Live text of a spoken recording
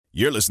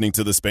You're listening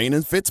to the Spain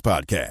and Fitz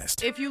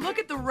podcast. If you look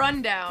at the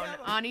rundown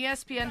on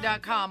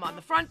ESPN.com, on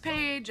the front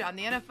page, on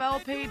the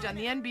NFL page, on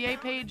the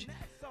NBA page,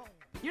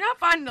 you're not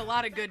finding a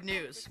lot of good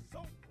news.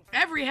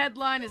 Every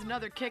headline is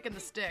another kick in the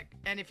stick.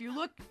 And if you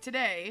look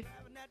today,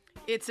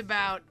 it's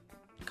about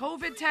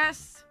COVID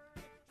tests.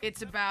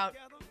 It's about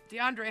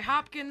DeAndre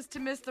Hopkins to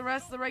miss the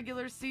rest of the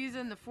regular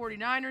season. The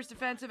 49ers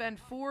defensive end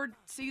Ford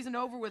season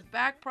over with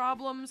back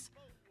problems.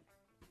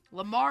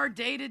 Lamar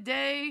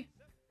day-to-day.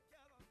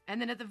 And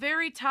then at the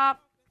very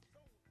top,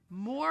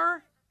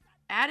 more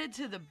added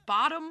to the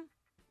bottom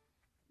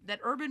that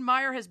Urban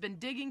Meyer has been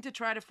digging to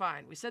try to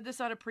find. We said this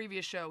on a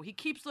previous show. He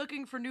keeps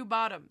looking for new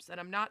bottoms, and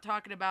I'm not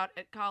talking about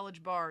at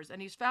college bars.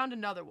 And he's found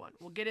another one.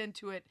 We'll get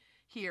into it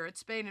here at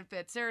Spain and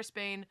Fitz. Sarah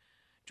Spain,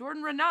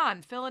 Jordan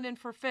Renan filling in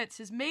for Fitz.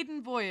 His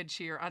maiden voyage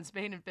here on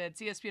Spain and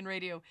Fitz, ESPN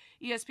Radio,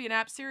 ESPN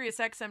app, Sirius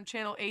XM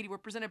Channel 80. We're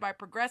presented by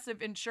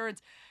Progressive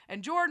Insurance.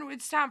 And Jordan,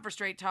 it's time for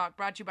Straight Talk,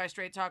 brought to you by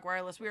Straight Talk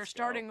Wireless. We are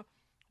starting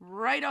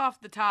right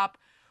off the top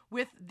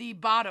with the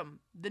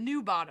bottom, the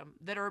new bottom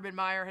that Urban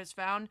Meyer has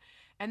found,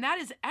 and that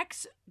is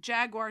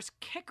ex-Jaguars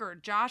kicker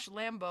Josh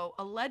Lambo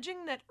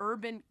alleging that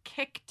Urban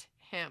kicked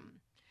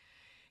him.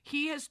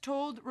 He has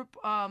told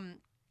a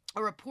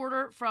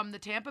reporter from the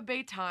Tampa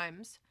Bay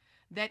Times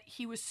that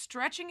he was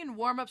stretching in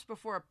warm-ups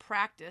before a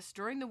practice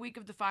during the week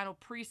of the final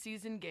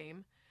preseason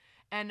game,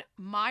 and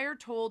Meyer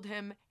told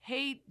him,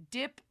 "Hey,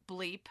 dip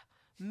bleep,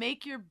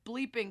 make your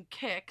bleeping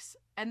kicks,"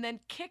 and then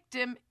kicked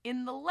him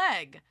in the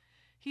leg.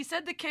 He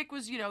said the kick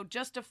was,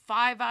 just a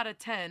 5 out of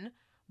 10,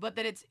 but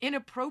that it's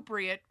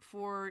inappropriate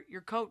for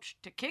your coach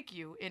to kick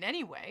you in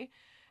any way.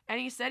 And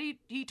he said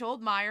he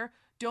told Meyer,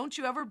 "Don't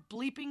you ever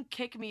bleeping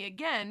kick me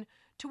again,"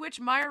 to which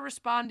Meyer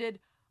responded,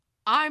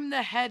 "I'm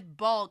the head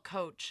ball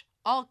coach.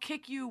 I'll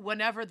kick you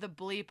whenever the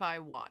bleep I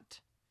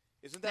want."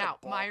 Isn't that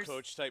a ball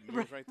coach type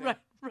move right there?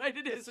 Right,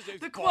 it is.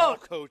 The ball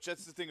quote, coach.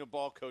 That's the thing a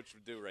ball coach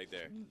would do right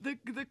there.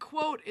 The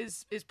quote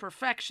is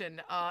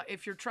perfection.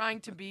 If you're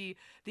trying to be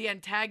the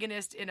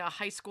antagonist in a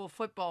high school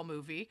football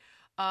movie,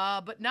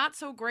 but not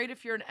so great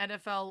if you're an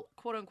NFL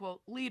quote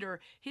unquote leader.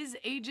 His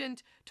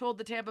agent told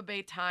the Tampa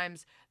Bay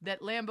Times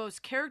that Lambo's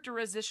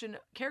characterization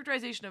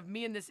of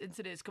me in this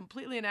incident is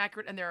completely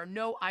inaccurate, and there are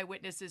no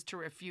eyewitnesses to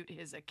refute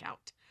his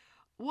account.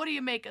 What do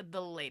you make of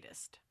the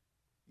latest?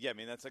 Yeah, I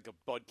mean, that's like a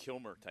Bud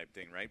Kilmer type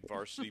thing, right?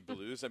 Varsity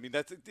Blues. I mean,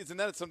 isn't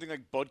that something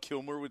like Bud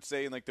Kilmer would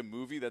say in like the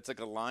movie? That's like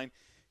a line.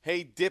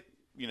 "Hey, dip,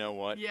 you know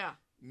what? Yeah.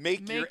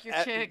 Make your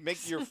kicks.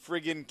 Make your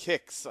friggin'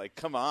 kicks." Like,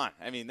 come on.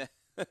 I mean,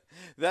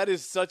 that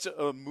is such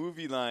a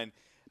movie line.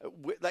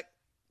 Like,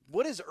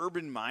 what is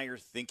Urban Meyer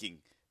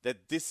thinking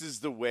that this is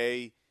the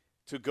way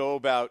to go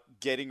about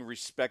getting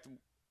respect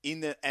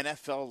in the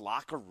NFL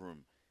locker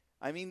room?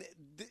 I mean,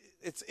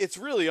 it's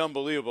really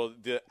unbelievable,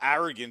 the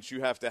arrogance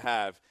you have to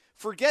have.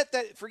 Forget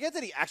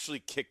that he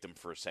actually kicked him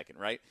for a second,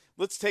 right?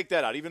 Let's take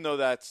that out, even though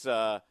that's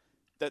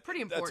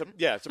pretty important.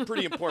 It's a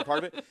pretty important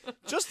part of it.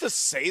 Just to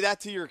say that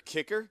to your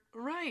kicker,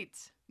 right?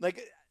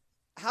 Like,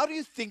 how do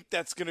you think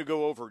that's going to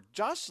go over?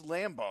 Josh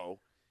Lambo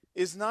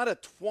is not a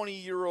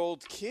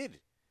 20-year-old kid.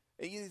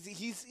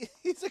 He's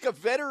like a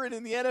veteran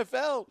in the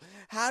NFL.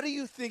 How do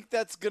you think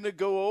that's going to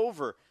go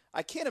over?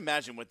 I can't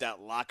imagine what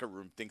that locker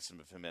room thinks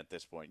of him at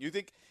this point. You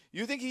think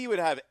he would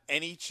have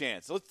any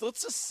chance?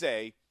 Let's just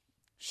say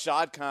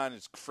Shad Khan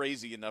is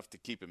crazy enough to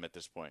keep him at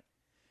this point.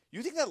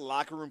 You think that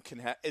locker room can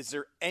have – is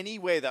there any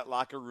way that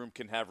locker room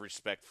can have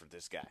respect for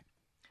this guy?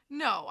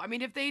 No. I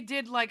mean, if they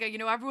did like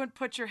everyone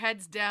put your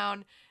heads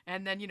down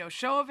and then,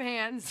 show of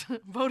hands,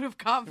 vote of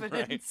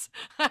confidence,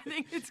 right. I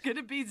think it's going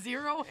to be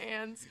 0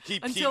 hands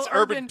until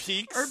Urban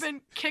peaks.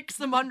 Urban kicks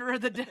them under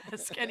the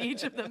desk and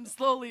each of them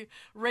slowly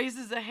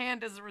raises a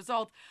hand as a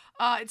result.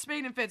 It's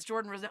Spain and Fitz.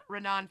 Jordan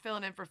Renan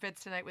filling in for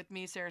Fitz tonight with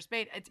me, Sarah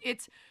Spain.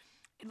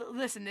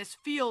 Listen, this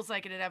feels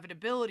like an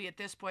inevitability at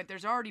this point.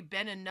 There's already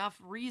been enough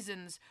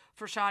reasons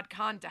for Shad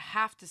Khan to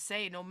have to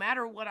say, no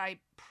matter what I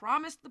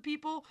promised the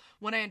people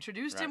when I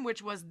introduced him,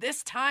 which was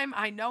this time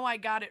I know I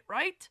got it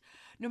right,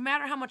 no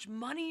matter how much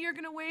money you're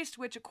going to waste,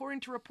 which according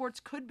to reports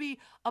could be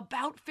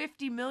about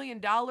 $50 million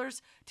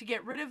to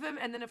get rid of him.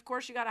 And then, of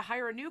course, you got to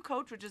hire a new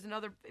coach, which is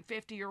another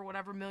 50 or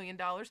whatever $1 million.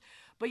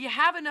 But you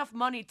have enough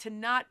money to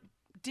not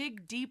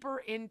dig deeper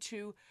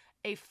into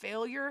a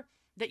failure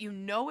that you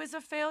know is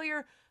a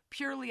failure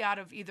purely out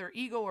of either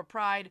ego or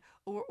pride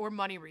or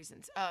money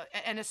reasons,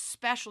 and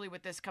especially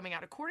with this coming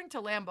out. According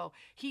to Lambo,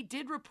 he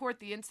did report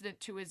the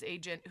incident to his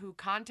agent, who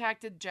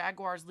contacted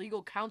Jaguars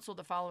legal counsel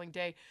the following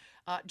day.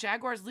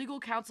 Jaguars legal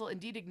counsel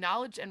indeed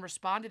acknowledged and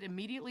responded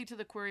immediately to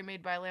the query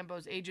made by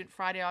Lambo's agent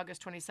Friday,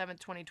 August 27,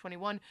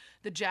 2021.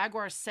 The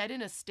Jaguars said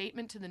in a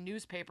statement to the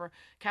newspaper,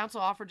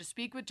 counsel offered to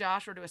speak with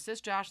Josh or to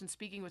assist Josh in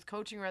speaking with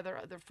coaching or other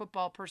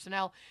football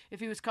personnel if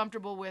he was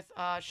comfortable with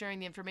sharing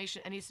the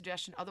information. Any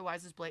suggestion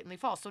otherwise is blatantly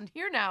false. So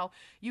here now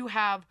you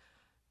have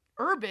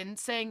Urban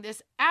saying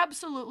this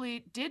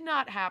absolutely did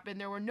not happen.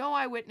 There were no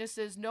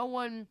eyewitnesses, no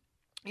one,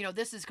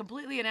 this is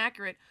completely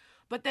inaccurate.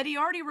 But that he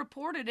already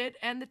reported it,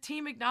 and the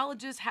team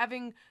acknowledges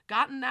having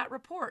gotten that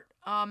report.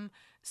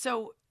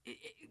 So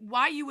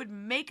why you would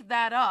make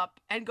that up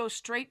and go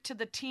straight to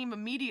the team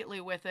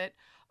immediately with it.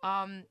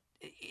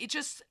 It's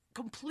just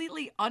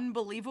completely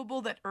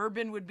unbelievable that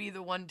Urban would be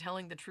the one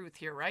telling the truth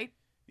here, right?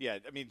 Yeah,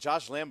 I mean,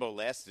 Josh Lambo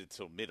lasted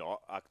until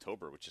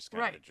mid-October, which is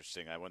kind of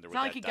interesting. I wonder. It's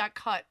not like he got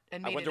cut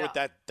and made it up. I wonder what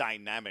that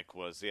dynamic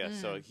was. Yeah,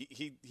 so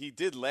he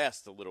did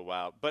last a little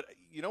while, but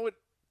you know what?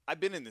 I've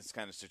been in this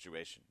kind of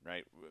situation,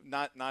 right?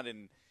 Not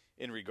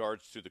in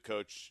regards to the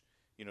coach,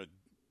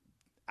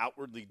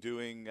 outwardly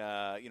doing,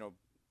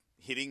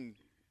 hitting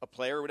a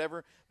player or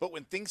whatever, but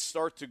when things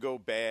start to go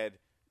bad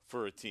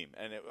for a team,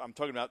 and I'm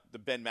talking about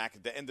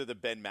the end of the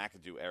Ben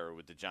McAdoo era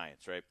with the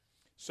Giants, right?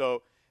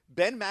 So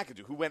Ben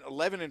McAdoo, who went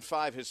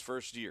 11-5 his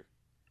first year,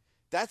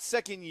 that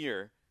second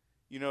year,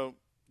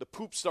 the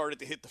poop started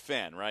to hit the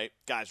fan, right?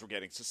 Guys were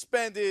getting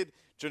suspended.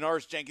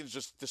 Janoris Jenkins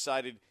just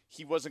decided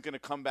he wasn't going to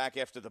come back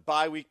after the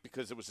bye week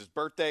because it was his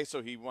birthday,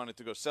 so he wanted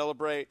to go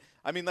celebrate.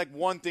 I mean, like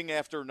one thing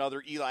after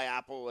another, Eli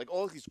Apple, like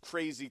all these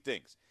crazy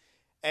things.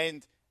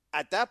 And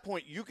at that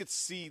point, you could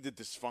see the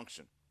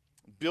dysfunction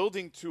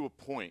building to a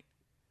point,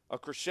 a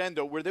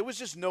crescendo, where there was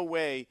just no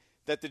way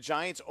that the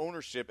Giants'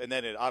 ownership, and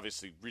then it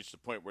obviously reached the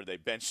point where they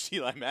benched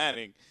Eli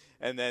Manning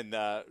and then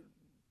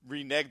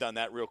reneged on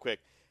that real quick.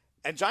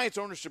 And Giants'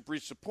 ownership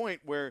reached a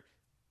point where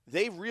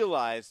they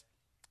realized,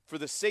 for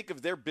the sake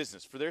of their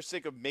business, for their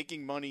sake of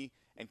making money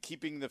and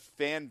keeping the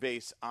fan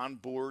base on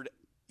board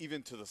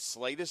even to the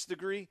slightest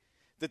degree,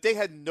 that they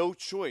had no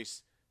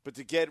choice but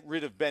to get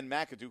rid of Ben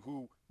McAdoo,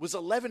 who was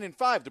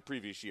 11-5 the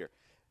previous year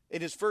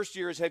in his first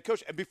year as head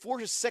coach. And before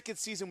his second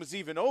season was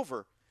even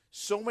over,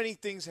 so many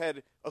things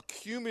had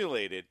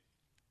accumulated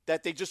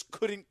that they just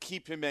couldn't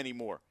keep him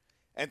anymore.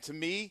 And to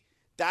me,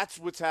 that's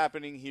what's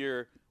happening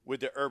here with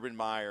the Urban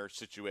Meyer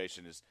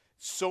situation. Is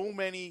so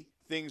many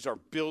things are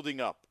building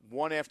up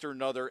one after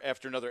another.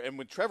 And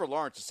when Trevor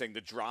Lawrence is saying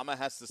the drama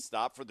has to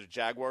stop for the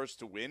Jaguars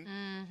to win,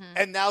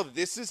 and now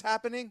this is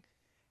happening,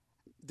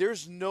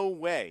 there's no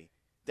way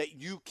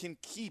that you can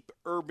keep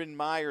Urban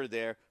Meyer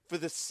there for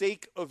the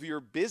sake of your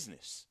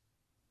business.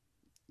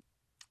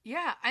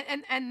 Yeah,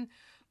 and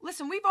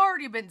listen, we've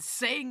already been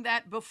saying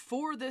that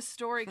before this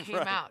story came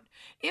out.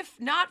 If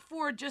not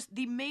for just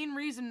the main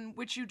reason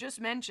which you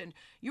just mentioned,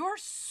 your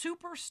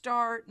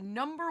superstar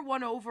number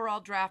 1 overall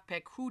draft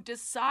pick who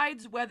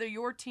decides whether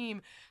your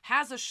team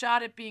has a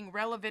shot at being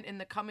relevant in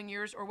the coming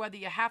years or whether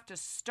you have to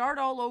start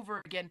all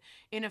over again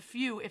in a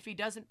few if he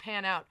doesn't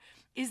pan out,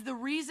 is the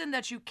reason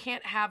that you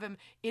can't have him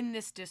in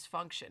this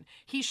dysfunction.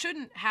 He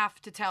shouldn't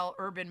have to tell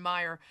Urban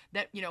Meyer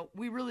that,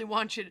 we really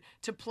want you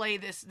to play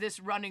this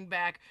running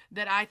back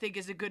that I think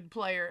is a good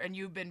player and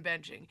you've been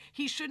benching.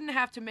 He shouldn't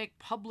have to make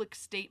public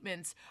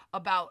statements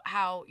about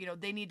how,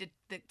 they need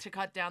to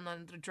cut down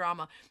on the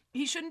drama.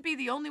 He shouldn't be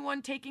the only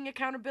one taking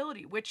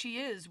accountability, which he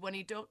is when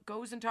he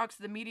goes and talks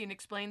to the media and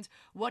explains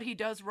what he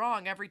does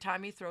wrong every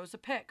time he throws a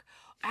pick.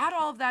 Add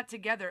all of that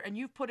together, and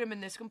you've put him in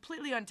this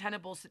completely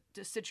untenable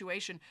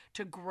situation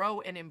to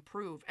grow and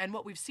improve. And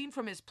what we've seen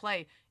from his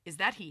play is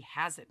that he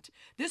hasn't.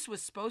 This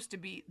was supposed to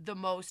be the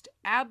most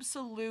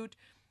absolute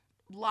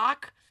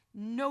lock,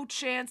 no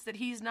chance that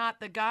he's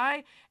not the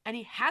guy, and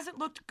he hasn't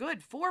looked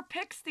good. 4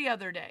 picks the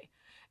other day.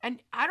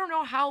 And I don't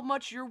know how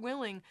much you're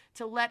willing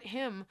to let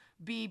him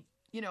be,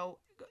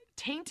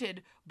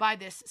 tainted by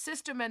this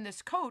system and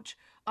this coach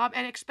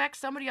and expect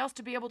somebody else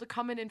to be able to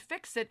come in and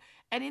fix it.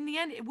 And in the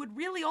end, it would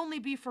really only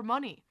be for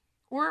money.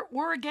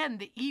 Or again,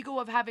 the ego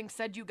of having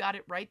said you got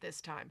it right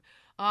this time.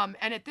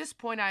 And at this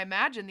point, I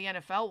imagine the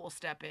NFL will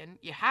step in.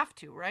 You have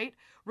to, right?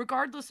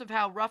 Regardless of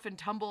how rough and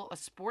tumble a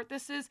sport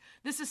this is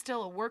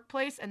still a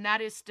workplace, and that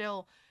is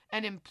still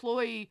an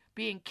employee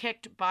being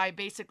kicked by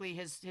basically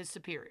his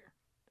superior.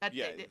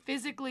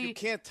 Physically, you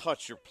can't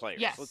touch your players.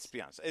 Yes. Let's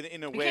be honest.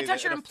 In a you way, can't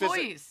touch your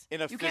employees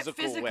in a you physical can't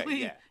physically,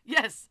 way.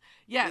 Yeah.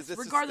 Yes.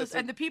 Regardless,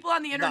 and the people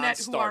on the internet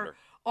who are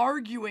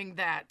arguing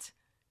that,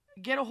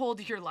 get a hold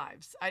of your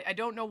lives. I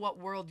don't know what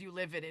world you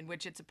live in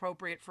which it's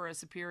appropriate for a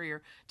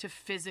superior to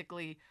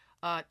physically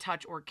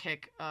touch or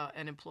kick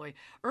an employee.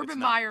 Urban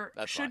Meyer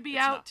should be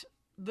out.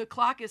 The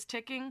clock is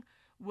ticking.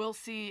 We'll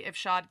see if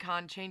Shad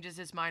Khan changes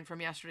his mind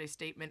from yesterday's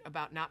statement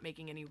about not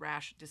making any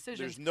rash decisions.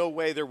 There's no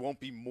way there won't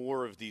be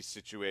more of these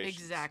situations.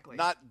 Exactly.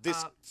 Not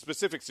this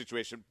specific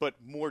situation, but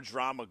more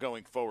drama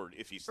going forward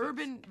if he stays.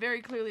 Urban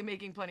very clearly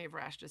making plenty of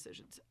rash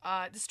decisions.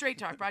 The Straight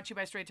Talk, brought to you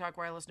by Straight Talk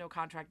Wireless. No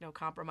contract, no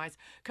compromise.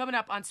 Coming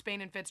up on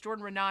Spain and Fitz,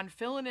 Jordan Renan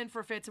filling in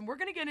for Fitz, and we're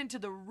going to get into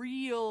the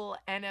real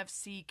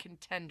NFC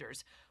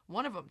contenders.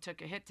 One of them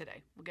took a hit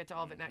today. We'll get to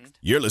all of it next.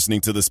 You're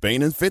listening to the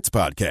Spain and Fitz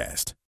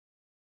podcast.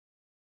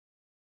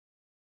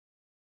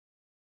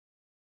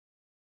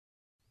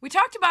 We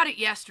talked about it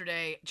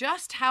yesterday,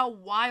 just how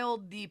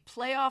wild the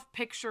playoff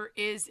picture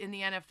is in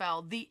the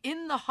NFL. The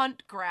in the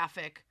hunt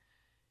graphic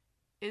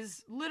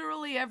is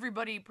literally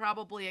everybody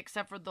probably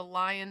except for the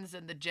Lions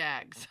and the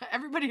Jags.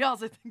 Everybody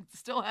else, I think,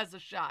 still has a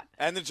shot.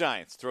 And the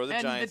Giants. Throw the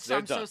Giants. They're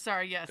I'm done. So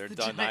sorry, yes. They're the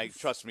done. Giants.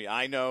 Trust me,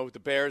 I know. The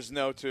Bears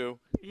know, too.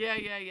 Yeah.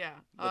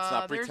 Let's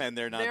not pretend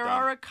they're not There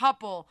done. are a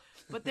couple,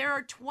 but there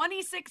are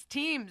 26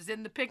 teams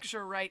in the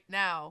picture right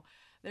now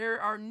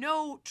There are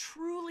no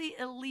truly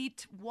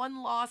elite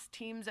one-loss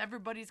teams.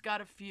 Everybody's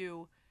got a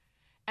few.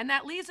 And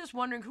that leaves us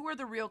wondering, who are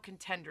the real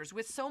contenders?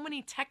 With so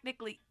many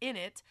technically in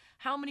it,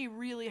 how many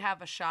really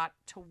have a shot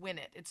to win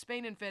it? It's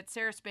Spain and Fitz,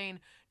 Sarah Spain,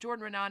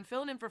 Jordan Renan,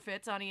 filling in for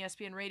Fitz on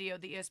ESPN Radio,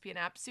 the ESPN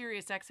app,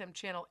 Sirius XM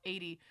Channel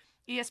 80.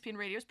 ESPN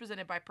Radio is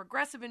presented by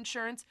Progressive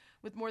Insurance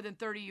with more than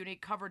 30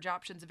 unique coverage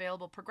options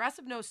available.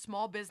 Progressive knows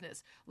small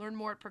business. Learn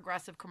more at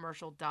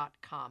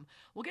progressivecommercial.com.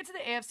 We'll get to the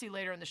AFC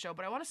later in the show,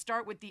 but I want to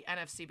start with the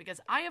NFC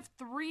because I have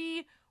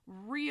 3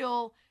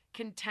 real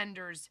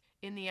contenders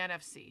in the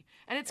NFC.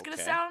 And it's going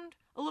to sound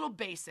a little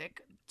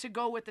basic to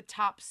go with the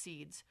top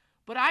seeds,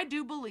 but I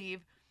do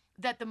believe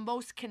that the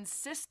most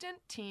consistent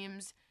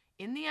teams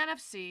in the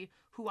NFC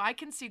who I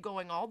can see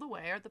going all the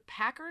way are the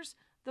Packers,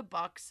 the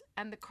Bucks,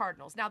 and the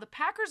Cardinals. Now, the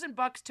Packers and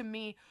Bucks, to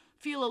me,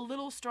 feel a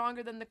little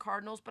stronger than the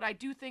Cardinals, but I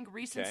do think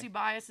recency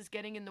bias is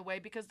getting in the way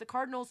because the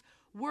Cardinals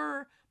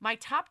were my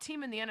top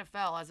team in the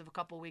NFL as of a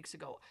couple weeks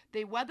ago.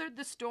 They weathered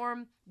the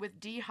storm with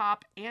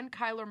D-Hop and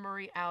Kyler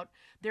Murray out.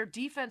 Their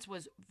defense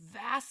was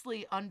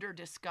vastly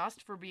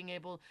under-discussed for being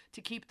able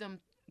to keep them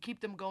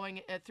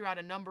going throughout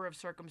a number of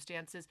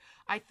circumstances.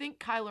 I think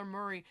Kyler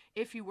Murray,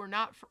 if he were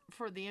not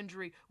for the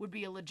injury, would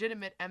be a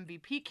legitimate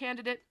MVP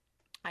candidate.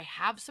 I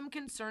have some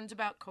concerns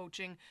about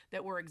coaching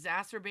that were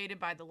exacerbated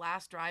by the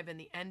last drive and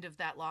the end of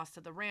that loss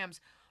to the Rams.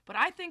 But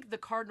I think the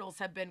Cardinals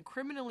have been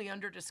criminally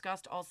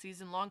under-discussed all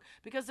season long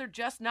because they're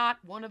just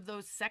not one of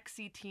those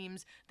sexy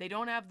teams. They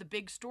don't have the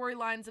big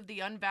storylines of the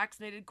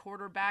unvaccinated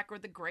quarterback or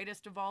the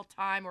greatest of all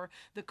time or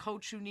the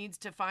coach who needs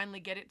to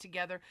finally get it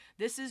together.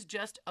 This is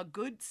just a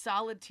good,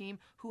 solid team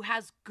who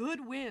has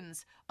good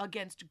wins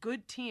against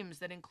good teams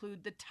that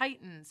include the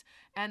Titans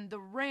and the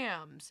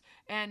Rams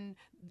and,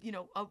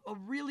 a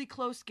really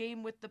close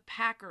game with the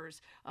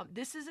Packers.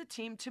 This is a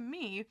team, to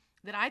me,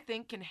 that I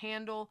think can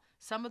handle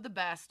some of the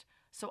best.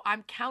 So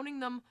I'm counting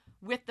them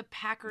with the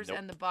Packers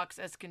and the Bucks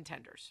as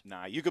contenders.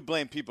 Nah, you could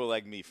blame people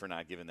like me for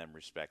not giving them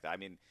respect. I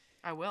mean,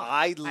 I will.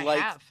 I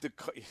like the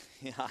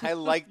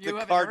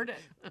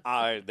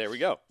Cardinals. There we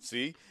go.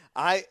 See,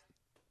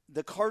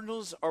 the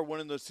Cardinals are one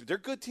of those two. They're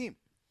a good team,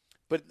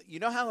 but you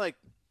know how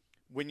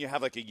when you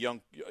have a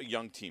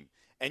young team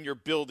and you're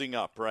building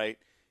up, right?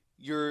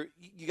 You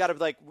got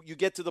to you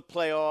get to the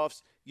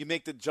playoffs. You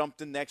make the jump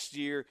the next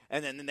year,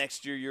 and then the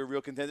next year you're a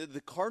real contender. The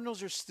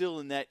Cardinals are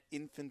still in that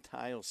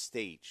infantile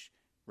stage,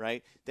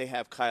 right? They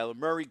have Kyler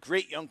Murray,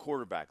 great young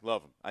quarterback.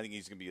 Love him. I think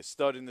he's going to be a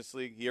stud in this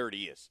league. He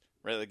already is,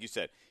 right? Like you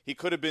said, he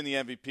could have been the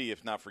MVP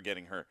if not for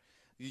getting hurt.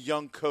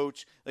 Young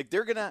coach.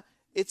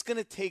 It's going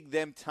to take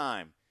them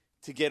time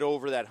to get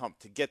over that hump,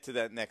 to get to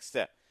that next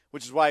step,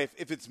 which is why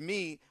if it's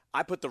me,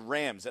 I put the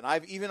Rams. And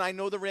I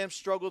know the Rams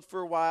struggled for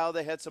a while.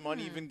 They had some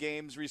uneven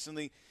games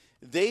recently.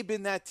 They've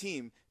been that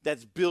team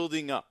that's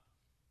building up,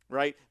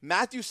 right?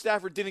 Matthew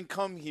Stafford didn't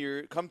come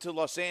to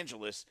Los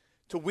Angeles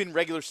to win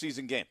regular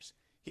season games.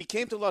 He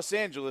came to Los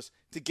Angeles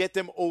to get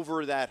them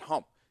over that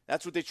hump.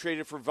 That's what they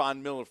traded for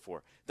Von Miller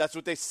for. That's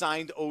what they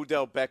signed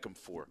Odell Beckham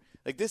for.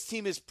 This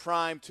team is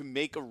primed to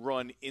make a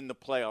run in the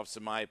playoffs,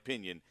 in my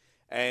opinion.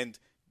 And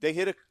they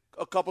hit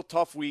a couple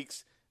tough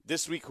weeks.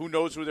 This week, who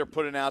knows who they're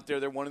putting out there?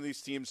 They're one of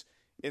these teams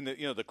in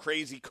the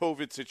crazy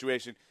COVID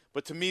situation.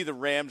 But to me, the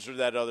Rams are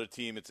that other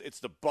team. It's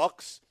the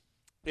Bucks,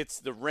 it's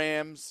the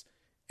Rams,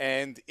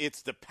 and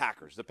it's the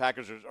Packers. The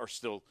Packers are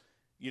still,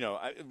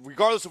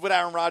 regardless of what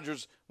Aaron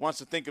Rodgers wants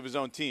to think of his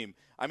own team,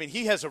 I mean,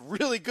 he has a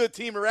really good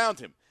team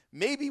around him.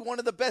 Maybe one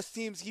of the best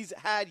teams he's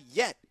had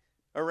yet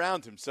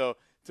around him. So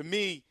to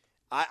me,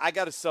 I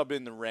got to sub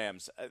in the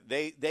Rams.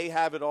 They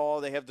have it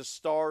all. They have the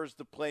stars,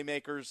 the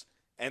playmakers,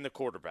 and the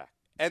quarterback.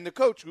 And the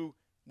coach, who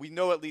we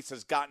know at least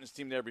has gotten his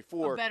team there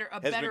before, a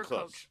better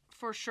coach,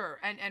 for sure.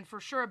 And for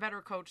sure a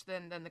better coach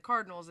than the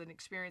Cardinals and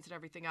experience and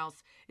everything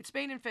else. It's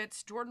Spain and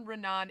Fitz, Jordan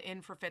Renan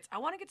in for Fitz. I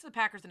want to get to the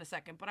Packers in a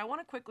second, but I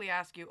want to quickly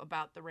ask you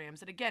about the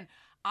Rams. And again,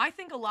 I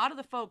think a lot of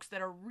the folks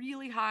that are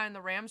really high on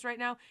the Rams right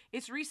now,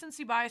 it's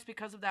recency bias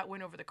because of that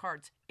win over the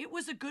Cards. It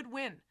was a good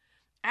win.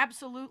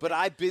 Absolutely. But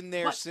I've been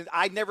there since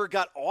I never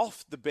got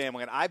off the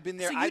bandwagon. I've been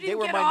there. So they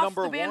were my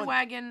number one. The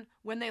bandwagon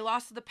when they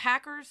lost to the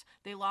Packers,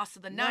 they lost to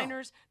the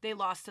Niners, they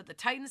lost to the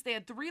Titans. They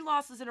had 3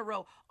 losses in a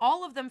row,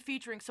 all of them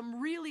featuring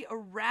some really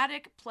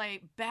erratic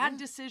play, bad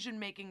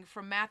decision-making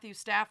from Matthew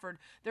Stafford.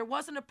 There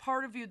wasn't a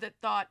part of you that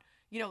thought,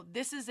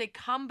 this is a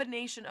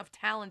combination of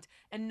talent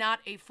and not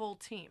a full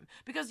team.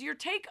 Because your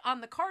take on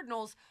the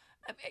Cardinals,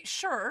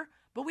 sure,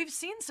 but we've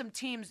seen some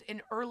teams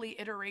in early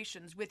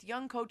iterations with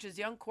young coaches,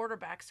 young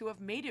quarterbacks who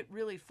have made it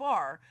really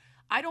far.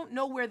 I don't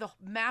know where the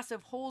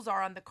massive holes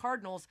are on the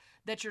Cardinals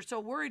that you're so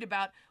worried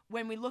about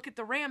when we look at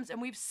the Rams, and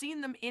we've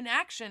seen them in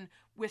action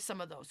with some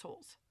of those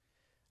holes.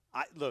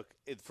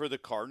 For the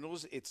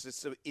Cardinals, it's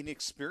just an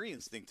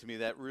inexperienced thing to me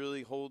that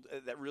really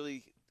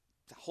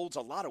holds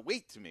a lot of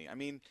weight to me. I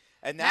mean,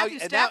 and now Matthew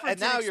Stafford's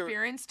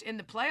inexperienced in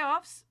the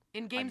playoffs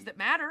in games that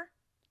matter.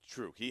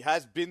 True. He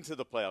has been to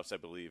the playoffs, I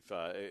believe,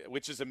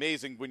 which is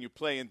amazing when you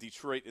play in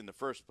Detroit in the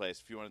first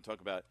place. If you want to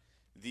talk about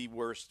the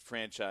worst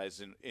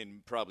franchise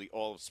in probably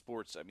all of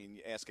sports, I mean,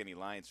 ask any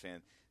Lions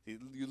fan.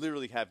 You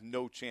literally have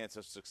no chance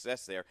of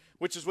success there,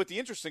 which is what the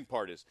interesting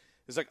part is.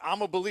 It's like,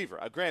 I'm a believer.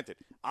 Granted,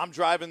 I'm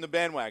driving the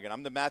bandwagon.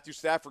 I'm the Matthew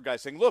Stafford guy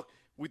saying, look,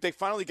 they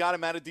finally got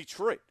him out of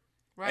Detroit.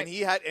 Right.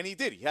 And he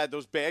did. He had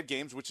those bad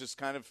games, which is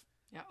kind of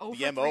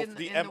the MO in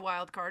the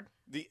wild card.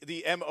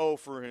 The MO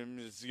for him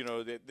is,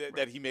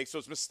 that he makes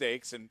those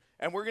mistakes, and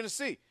we're going to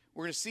see.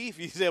 We're going to see if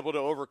he's able to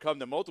overcome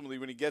them ultimately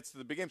when he gets to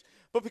the big games.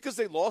 But because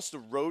they lost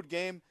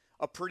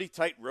a pretty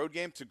tight road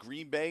game to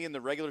Green Bay in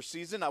the regular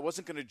season, I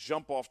wasn't going to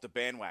jump off the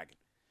bandwagon.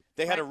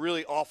 They had a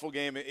really awful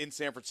game in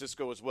San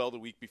Francisco as well the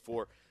week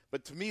before.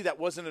 But to me, that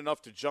wasn't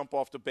enough to jump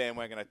off the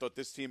bandwagon. I thought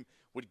this team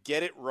would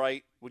get it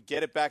right, would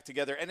get it back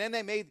together. And then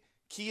they made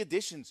key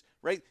additions,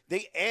 right?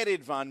 They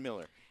added Von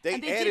Miller. They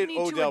added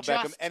Odell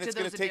Beckham, and it's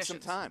going to take some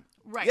time.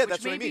 Right, yeah, which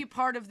that's what I maybe mean.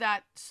 Part of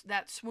that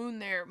swoon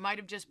there might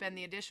have just been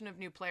the addition of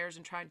new players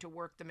and trying to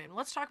work them in.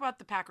 Let's talk about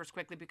the Packers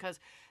quickly because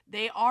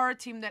they are a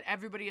team that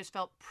everybody has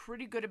felt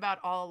pretty good about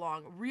all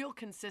along. Real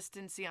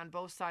consistency on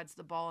both sides of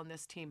the ball in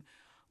this team.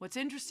 What's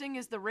interesting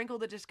is the wrinkle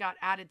that just got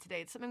added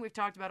today. It's something we've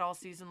talked about all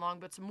season long,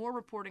 but some more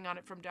reporting on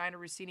it from Diana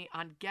Rossini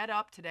on Get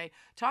Up today,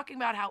 talking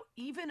about how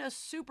even a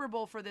Super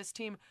Bowl for this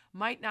team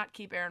might not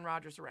keep Aaron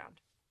Rodgers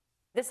around.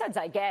 The sense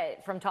I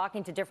get from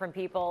talking to different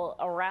people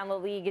around the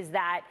league is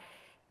that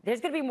there's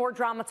going to be more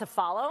drama to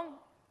follow,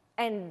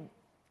 and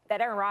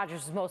that Aaron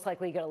Rodgers is most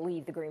likely going to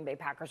leave the Green Bay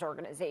Packers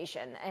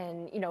organization.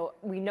 And,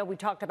 we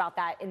talked about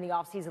that in the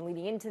offseason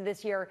leading into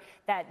this year,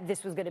 that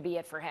this was going to be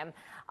it for him.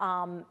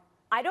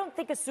 I don't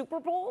think a Super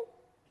Bowl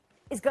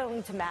is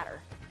going to matter.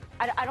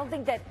 I don't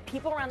think that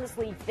people around this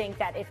league think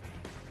that if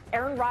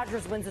Aaron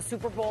Rodgers wins a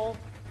Super Bowl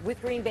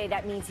with Green Bay,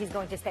 that means he's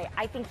going to stay.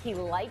 I think he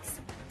likes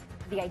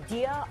the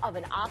idea of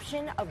an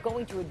option of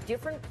going to a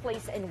different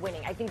place and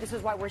winning. I think this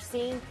is why we're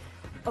seeing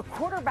a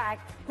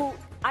quarterback who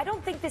I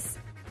don't think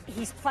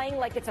he's playing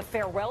like it's a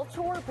farewell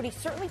tour, but he's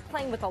certainly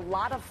playing with a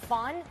lot of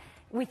fun,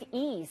 with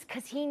ease,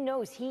 because he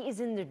knows he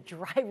is in the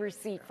driver's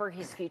seat for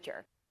his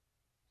future.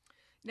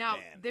 Now,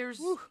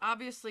 there's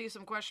obviously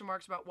some question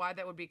marks about why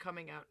that would be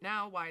coming out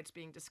now, why it's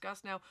being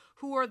discussed now.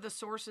 Who are the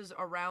sources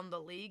around the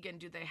league, and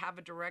do they have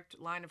a direct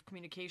line of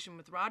communication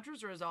with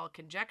Rodgers, or is it all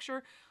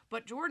conjecture?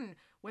 But, Jordan,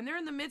 when they're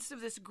in the midst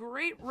of this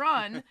great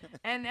run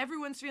and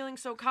everyone's feeling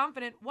so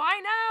confident,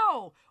 why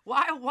now?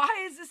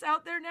 Why is this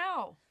out there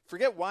now?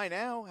 Forget why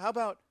now. How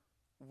about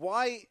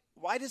why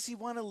does he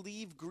want to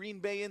leave Green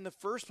Bay in the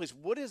first place?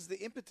 What is the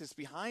impetus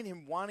behind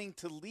him wanting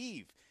to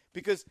leave?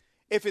 Because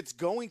if it's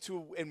going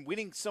to and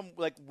winning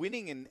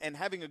and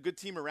having a good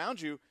team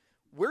around you,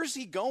 where's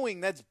he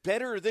going that's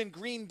better than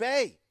Green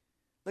Bay?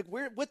 Like,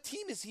 what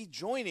team is he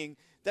joining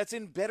that's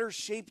in better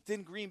shape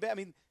than Green Bay? I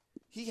mean,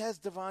 he has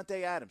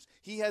Devontae Adams.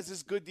 He has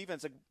this good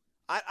defense. Like,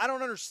 I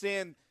don't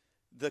understand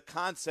the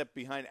concept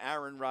behind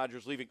Aaron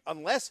Rodgers leaving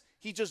unless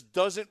he just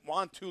doesn't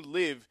want to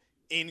live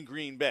in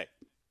Green Bay.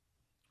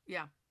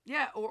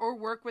 Yeah, or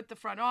work with the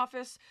front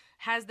office.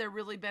 Has there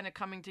really been a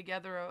coming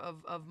together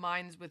of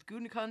minds with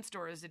Gutekunst,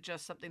 or is it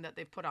just something that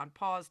they've put on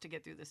pause to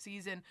get through the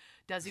season?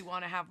 Does he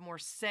want to have more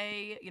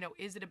say?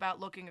 Is it about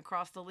looking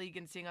across the league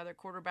and seeing other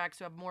quarterbacks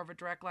who have more of a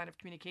direct line of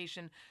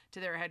communication to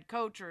their head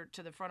coach or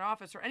to the front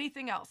office or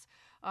anything else?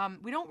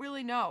 We don't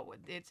really know.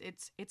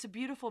 It's a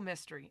beautiful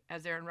mystery,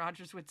 as Aaron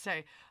Rodgers would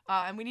say,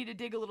 and we need to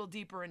dig a little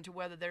deeper into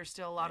whether there's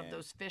still a lot of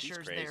those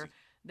fissures there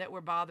that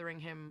were bothering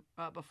him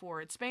before.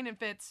 It's Spain and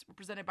Fitz,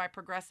 presented by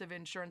Progressive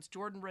Insurance.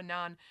 Jordan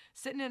Raanan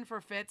sitting in for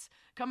Fitz.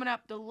 Coming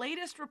up, the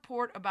latest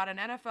report about an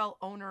NFL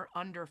owner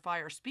under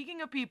fire.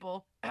 Speaking of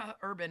people,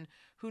 Urban,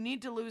 who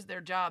need to lose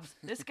their jobs,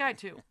 this guy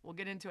too. We'll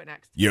get into it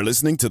next. You're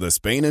listening to the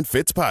Spain and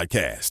Fitz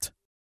podcast.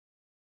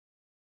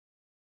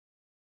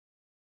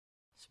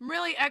 Some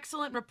really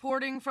excellent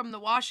reporting from the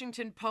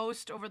Washington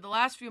Post over the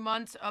last few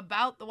months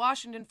about the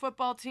Washington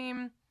football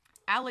team.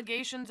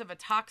 Allegations of a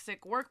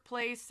toxic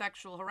workplace,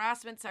 sexual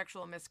harassment,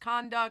 sexual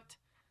misconduct,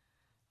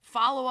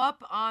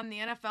 follow-up on the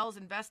NFL's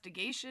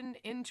investigation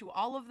into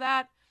all of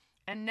that,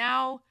 and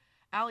now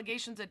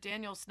allegations that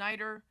Daniel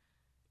Snyder,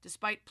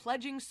 despite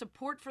pledging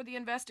support for the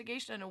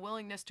investigation and a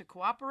willingness to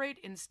cooperate,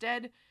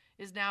 instead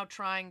is now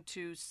trying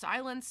to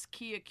silence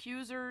key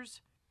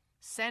accusers,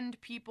 send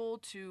people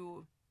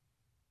to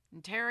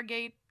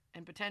interrogate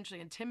and potentially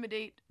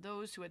intimidate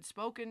those who had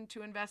spoken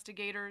to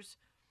investigators,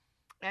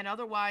 and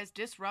otherwise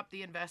disrupt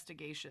the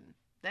investigation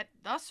that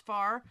thus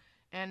far,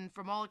 and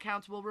from all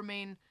accounts, will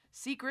remain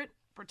secret,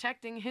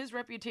 protecting his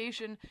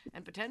reputation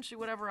and potentially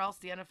whatever else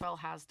the NFL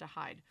has to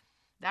hide.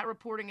 That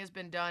reporting has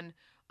been done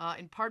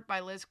in part by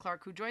Liz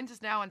Clark, who joins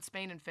us now on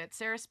Spain and Fitz.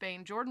 Sarah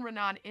Spain, Jordan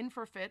Raanan in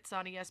for Fitz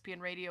on ESPN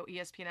Radio,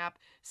 ESPN app,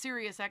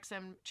 Sirius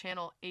XM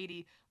Channel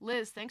 80.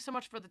 Liz, thanks so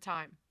much for the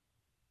time.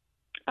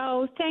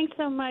 Oh, thanks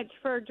so much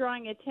for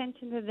drawing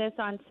attention to this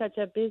on such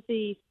a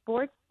busy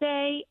sports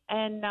day.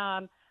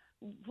 And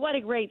what a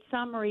great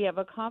summary of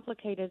a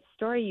complicated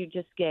story you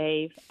just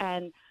gave.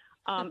 And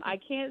I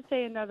can't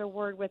say another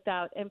word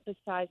without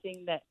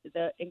emphasizing that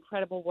the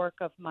incredible work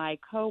of my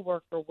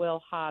coworker,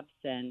 Will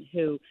Hobson,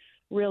 who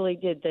really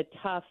did the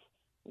tough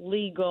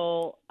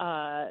legal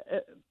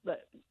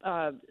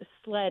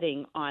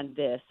sledding on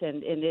this,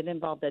 and it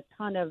involved a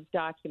ton of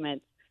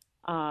documents.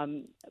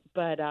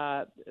 But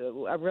a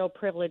real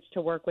privilege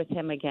to work with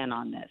him again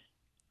on this.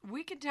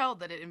 We can tell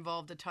that it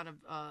involved a ton of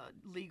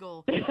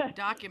legal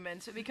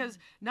documents, because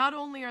not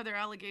only are there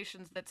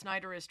allegations that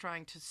Snyder is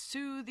trying to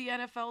sue the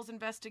NFL's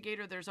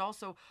investigator, there's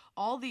also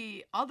all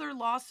the other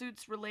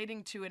lawsuits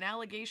relating to an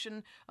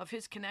allegation of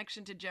his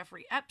connection to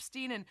Jeffrey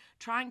Epstein, and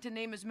trying to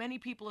name as many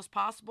people as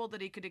possible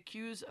that he could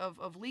accuse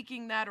of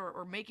leaking that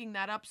or making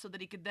that up, so that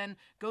he could then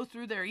go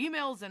through their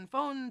emails and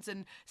phones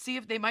and see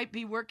if they might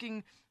be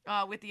working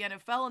with the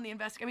NFL and the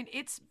investigation. I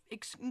mean,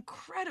 it's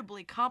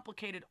incredibly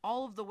complicated,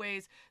 all of the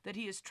ways that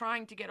he is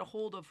trying to get a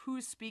hold of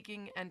who's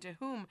speaking and to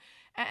whom.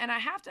 And I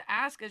have to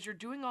ask, as you're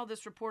doing all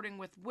this reporting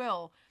with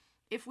Will,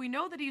 if we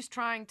know that he's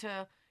trying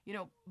to,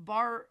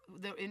 bar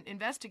the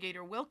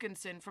investigator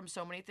Wilkinson from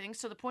so many things,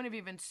 to the point of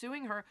even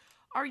suing her,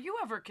 are you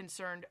ever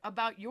concerned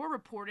about your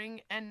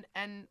reporting and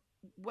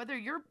whether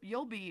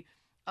you'll be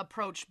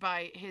approached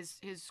by his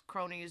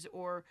cronies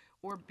or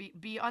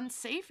be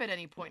unsafe at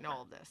any point in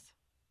all of this?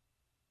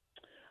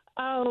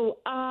 Well,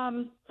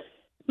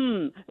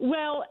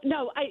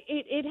 no,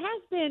 it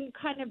has been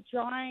kind of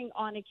jarring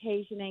on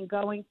occasion and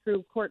going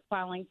through court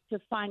filings to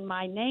find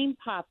my name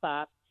pop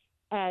up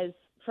as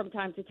from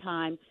time to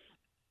time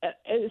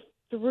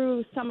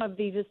through some of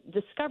these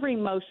discovery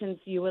motions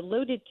you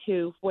alluded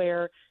to,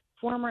 where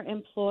former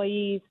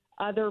employees,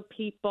 other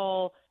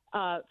people,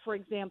 for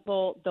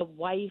example, the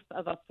wife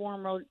of a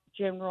former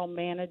general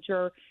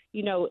manager,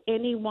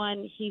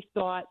 anyone he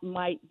thought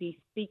might be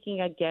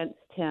speaking against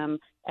him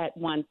at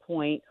one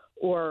point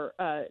or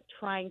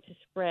trying to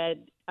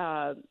spread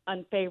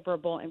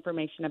unfavorable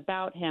information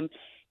about him,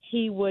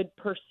 he would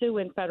pursue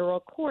in federal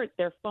court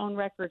their phone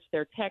records,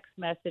 their text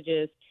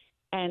messages.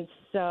 And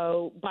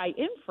so by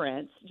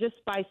inference, just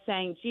by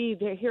saying, gee,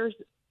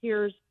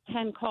 here's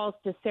 10 calls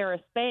to Sarah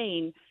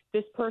Spain,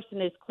 this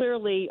person is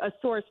clearly a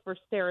source for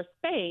Sarah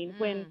Spain,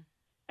 when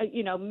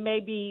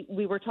maybe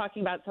we were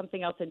talking about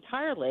something else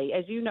entirely.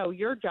 As you know,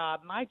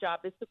 my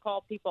job is to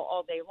call people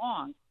all day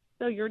long.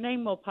 So your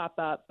name will pop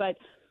up. But,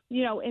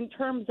 in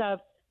terms of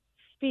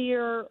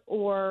fear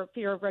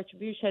of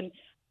retribution,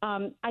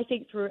 I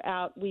think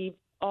throughout we've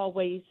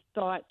always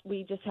thought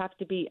we just have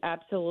to be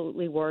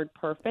absolutely word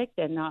perfect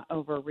and not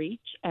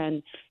overreach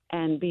and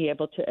be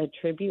able to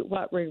attribute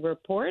what we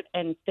report,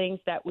 and things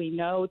that we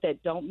know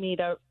that don't meet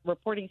a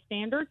reporting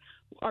standard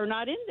are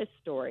not in this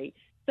story.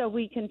 So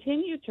we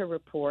continue to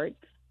report,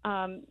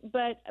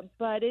 but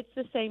it's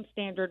the same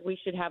standard we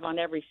should have on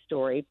every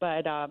story.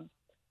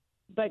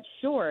 But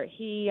sure,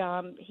 he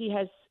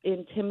has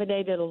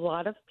intimidated a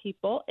lot of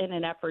people in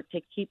an effort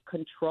to keep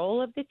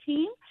control of the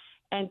team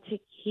and to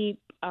keep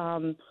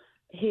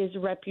his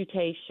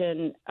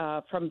reputation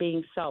from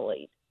being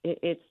sullied.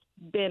 It's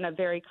been a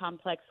very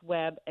complex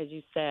web, as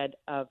you said,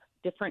 of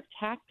different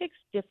tactics,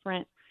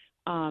 different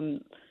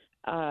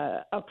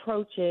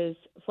approaches,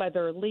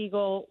 whether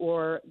legal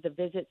or the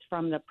visits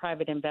from the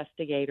private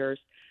investigators,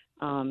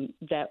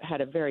 that had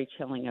a very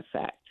chilling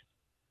effect.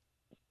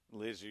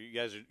 Liz, you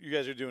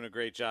guys are doing a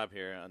great job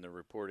here on the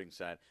reporting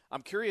side.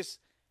 I'm curious,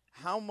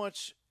 how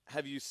much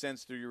have you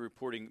sensed through your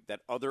reporting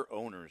that other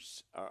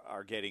owners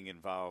are getting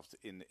involved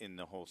in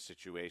the whole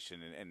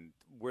situation? And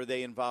were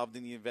they involved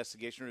in the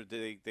investigation, or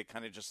did they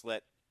kind of just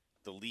let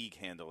the league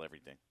handle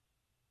everything?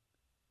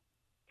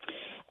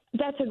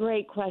 That's a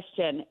great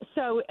question.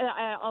 So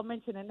I'll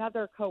mention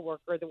another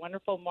coworker, the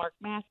wonderful Mark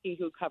Maskey,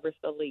 who covers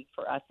the league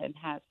for us and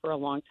has for a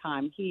long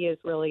time. He is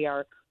really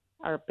our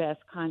best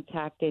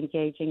contact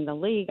engaging the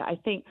league. I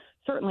think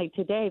certainly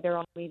today they're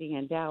all meeting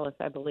in Dallas,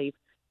 I believe.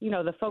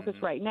 The focus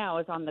right now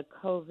is on the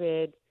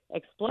COVID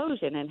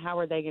explosion and how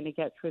are they going to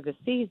get through the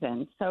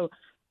season. So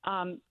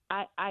I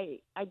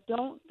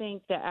don't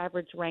think the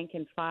average rank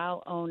and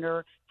file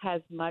owner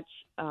has much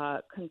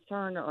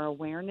concern or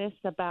awareness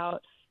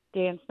about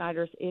Dan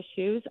Snyder's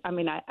issues. I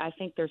mean, I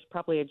think there's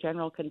probably a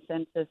general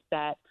consensus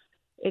that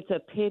it's a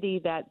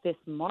pity that this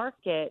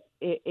market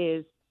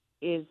is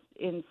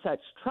in such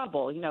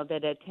trouble,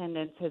 that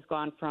attendance has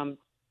gone from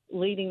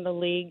leading the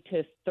league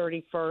to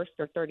 31st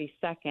or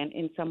 32nd.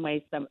 In some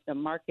ways, the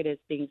market is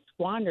being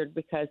squandered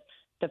because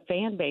the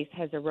fan base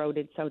has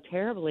eroded so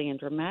terribly and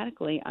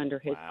dramatically under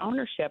his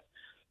ownership.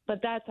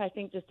 But that's, I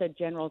think, just a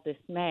general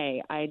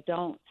dismay. I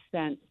don't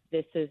sense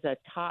this is a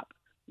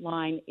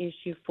top-line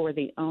issue for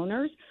the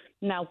owners.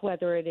 Now,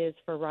 whether it is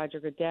for Roger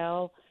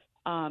Goodell,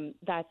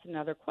 that's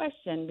another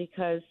question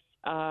because,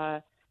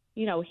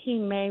 he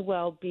may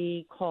well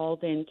be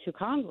called into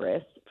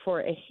Congress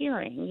for a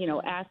hearing,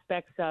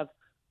 aspects of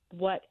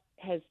what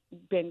has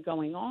been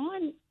going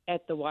on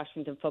at the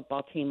Washington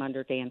football team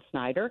under Dan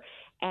Snyder,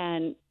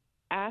 and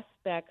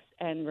aspects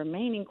and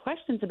remaining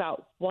questions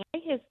about why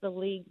has the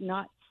league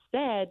not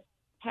said,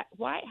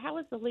 how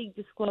has the league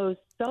disclosed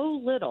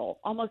so little,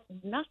 almost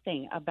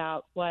nothing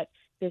about what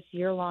this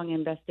year-long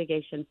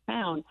investigation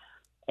found?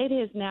 it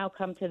has now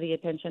come to the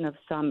attention of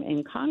some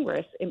in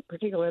Congress, in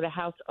particular the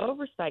House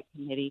Oversight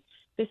Committee.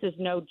 This is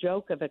no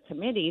joke of a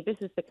committee. This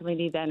is the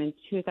committee that in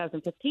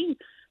 2015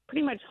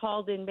 pretty much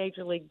hauled in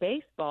Major League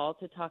Baseball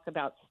to talk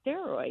about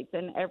steroids.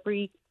 And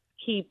every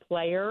key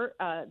player,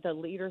 the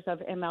leaders of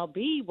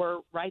MLB, were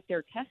right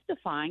there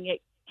testifying.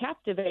 It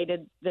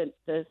captivated the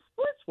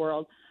sports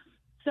world.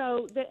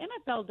 So the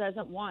NFL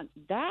doesn't want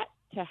that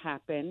to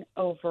happen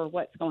over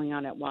what's going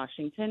on at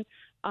Washington.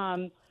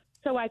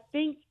 So I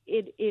think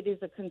it is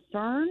a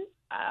concern,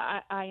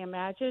 I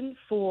imagine,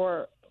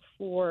 for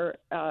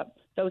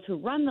those who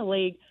run the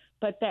league.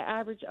 But the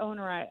average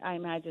owner, I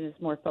imagine, is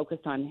more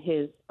focused on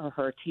his or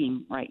her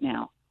team right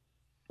now.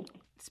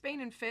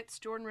 Spain and Fitz,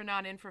 Jordan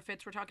Raanan in for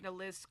Fitz. We're talking to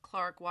Liz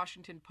Clark,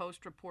 Washington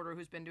Post reporter,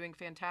 who's been doing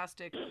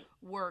fantastic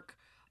work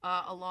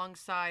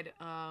alongside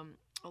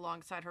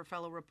her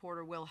fellow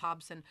reporter Will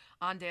Hobson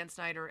on Dan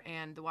Snyder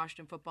and the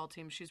Washington football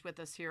team. She's with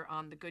us here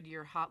on the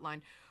Goodyear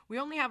Hotline. We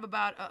only have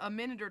about a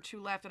minute or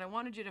two left, and I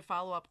wanted you to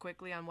follow up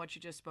quickly on what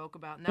you just spoke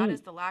about, and that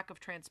is the lack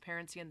of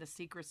transparency and the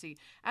secrecy.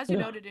 As you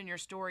noted in your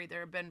story, there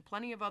have been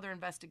plenty of other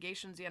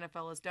investigations the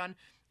NFL has done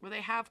where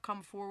they have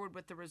come forward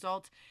with the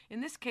results.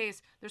 In this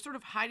case, they're sort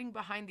of hiding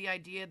behind the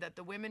idea that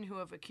the women who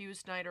have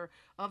accused Snyder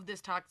of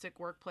this toxic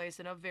workplace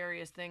and of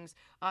various things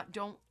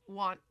don't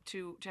want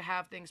to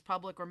have things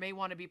public or may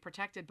want to be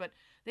protected, but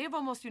they have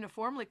almost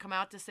uniformly come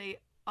out to say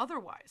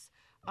otherwise.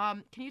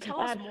 Can you tell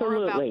us more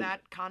about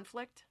that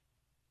conflict?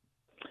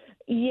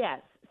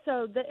 Yes.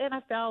 So the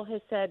NFL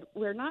has said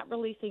we're not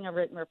releasing a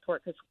written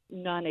report because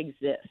none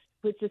exists,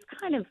 which is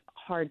kind of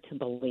hard to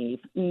believe,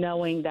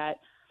 knowing that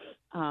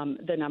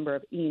the number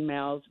of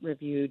emails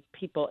reviewed,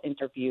 people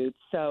interviewed.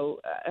 So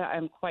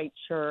I'm quite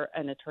sure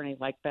an attorney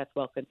like Beth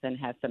Wilkinson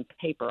has some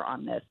paper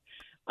on this.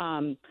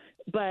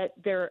 But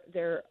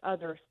their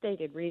other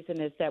stated reason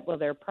is that, well,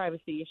 there are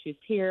privacy issues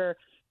here.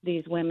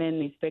 These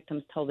women, these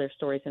victims told their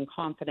stories in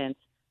confidence,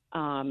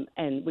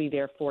 and we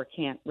therefore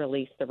can't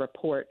release the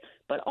report.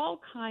 But all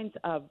kinds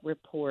of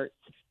reports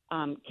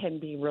can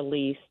be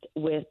released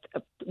with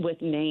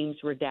names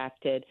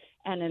redacted.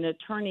 And an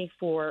attorney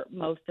for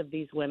most of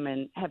these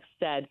women have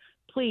said,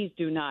 please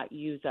do not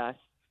use us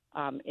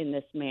in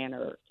this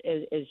manner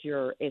as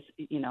your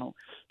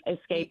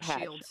escape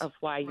hatch of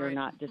why you're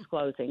not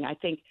disclosing. I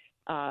think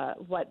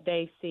what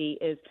they see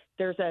is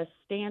there's a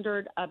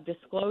standard of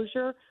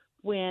disclosure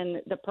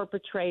when the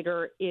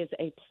perpetrator is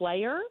a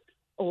player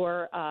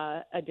or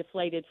a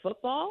deflated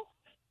football.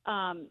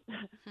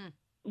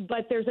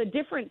 But there's a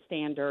different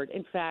standard.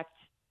 In fact,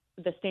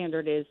 the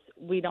standard is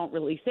we don't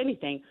release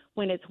anything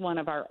when it's one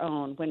of our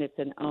own, when it's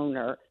an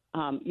owner,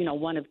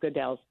 one of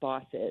Goodell's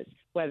bosses,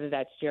 whether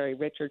that's Jerry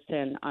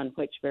Richardson, on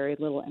which very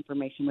little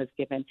information was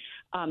given.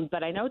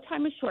 But I know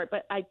time is short,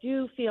 but I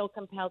do feel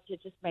compelled to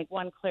just make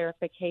one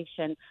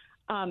clarification.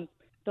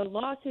 The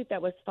lawsuit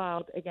that was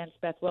filed against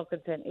Beth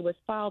Wilkinson, it was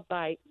filed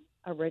by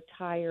a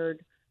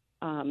retired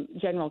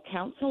general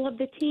counsel of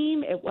the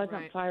team. It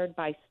wasn't fired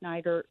by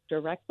Snyder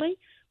directly.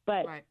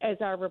 But as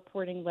our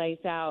reporting lays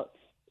out,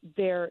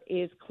 there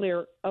is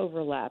clear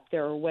overlap.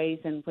 There are ways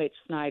in which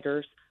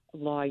Snyder's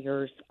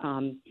lawyers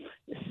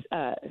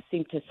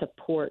seem to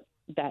support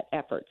that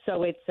effort.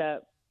 So it's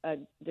a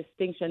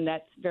distinction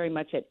that's very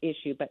much at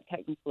issue, but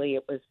technically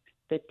it was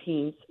the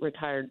team's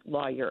retired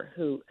lawyer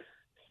who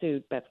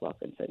sued Beth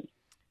Wilkinson.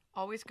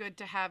 Always good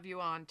to have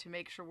you on to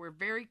make sure we're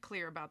very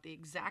clear about the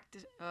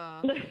exact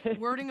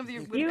wording of the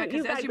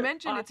because as you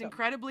mentioned, it's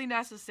incredibly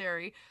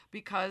necessary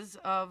because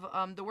of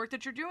the work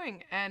that you're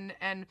doing.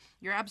 And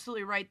you're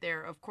absolutely right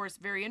there. Of course,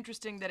 very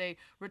interesting that a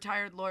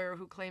retired lawyer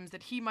who claims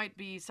that he might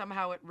be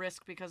somehow at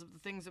risk because of the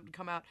things that would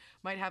come out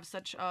might have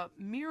such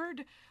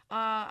mirrored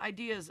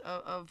ideas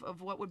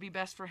of what would be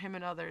best for him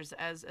and others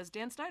as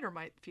Dan Snyder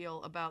might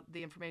feel about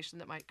the information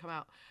that might come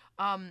out.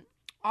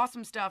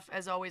 Awesome stuff,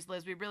 as always,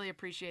 Liz. We really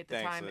appreciate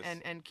the time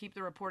and keep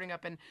the reporting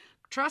up. And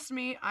trust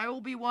me, I will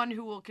be one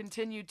who will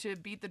continue to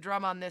beat the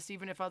drum on this,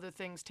 even if other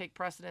things take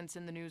precedence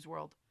in the news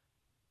world.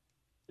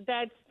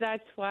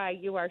 That's why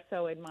you are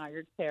so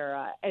admired,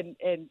 Sarah. And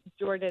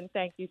Jordan,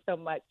 thank you so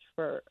much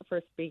for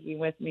speaking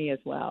with me as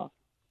well.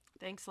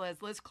 Thanks,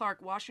 Liz. Liz Clark,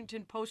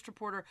 Washington Post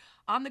reporter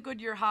on the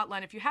Goodyear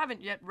Hotline. If you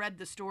haven't yet read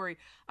the story,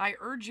 I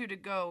urge you to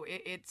go.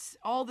 It's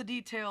all the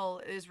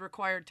detail is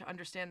required to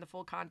understand the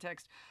full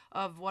context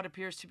of what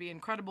appears to be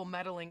incredible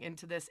meddling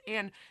into this,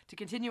 and to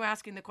continue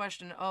asking the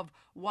question of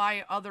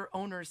why other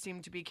owners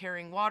seem to be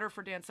carrying water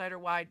for Dan Snyder,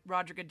 why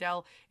Roger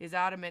Goodell is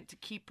adamant to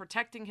keep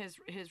protecting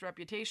his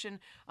reputation,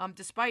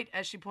 despite,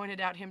 as she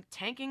pointed out, him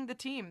tanking the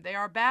team. They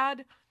are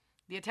bad.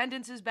 The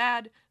attendance is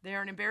bad. They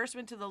are an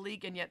embarrassment to the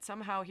league, and yet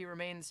somehow he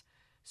remains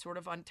sort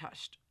of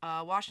untouched.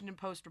 Washington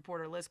Post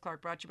reporter Liz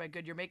Clark, brought to you by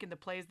Goodyear, making the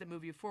plays that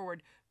move you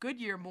forward.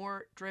 Goodyear,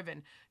 more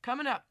driven.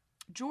 Coming up,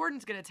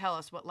 Jordan's going to tell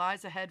us what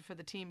lies ahead for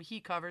the team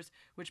he covers,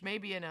 which may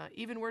be in an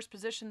even worse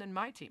position than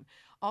my team.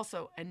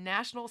 Also, a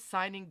National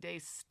Signing Day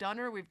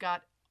stunner. We've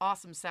got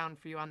awesome sound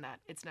for you on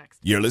that. It's next.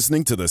 You're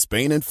listening to the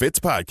Spain and Fitz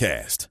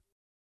podcast.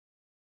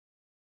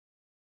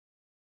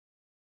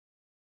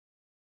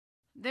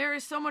 There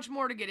is so much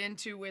more to get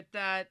into with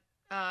that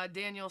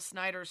Daniel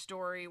Snyder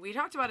story. We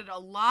talked about it a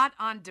lot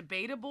on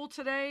Debatable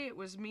today. It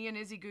was me and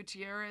Izzy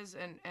Gutierrez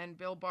and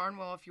Bill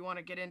Barnwell, if you want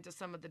to get into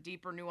some of the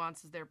deeper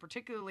nuances there,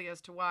 particularly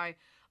as to why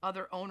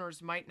other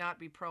owners might not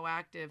be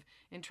proactive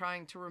in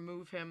trying to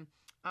remove him.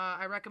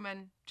 I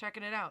recommend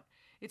checking it out.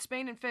 It's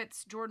Spain and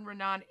Fitz. Jordan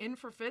Renan in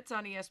for Fitz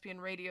on ESPN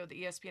Radio,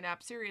 the ESPN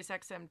app, Sirius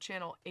XM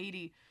Channel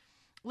 80.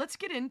 Let's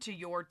get into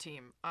your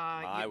team.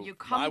 You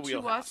come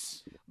to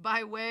us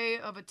by way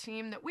of a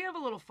team that we have a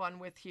little fun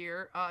with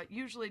here,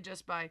 usually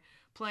just by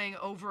playing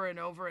over and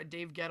over a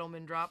Dave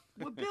Gettleman drop.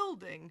 We're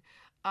building.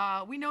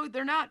 We know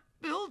they're not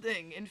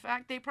building. In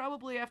fact, they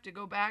probably have to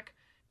go back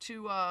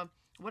to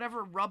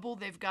whatever rubble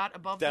they've got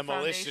above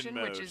Demolition the foundation,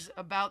 mode. Which is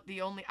about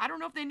the only. I don't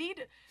know if they need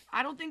it.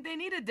 I don't think they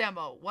need a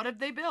demo. What have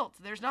they built?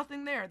 There's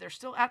nothing there. They're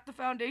still at the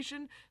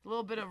foundation, a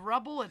little bit of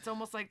rubble. It's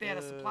almost like they had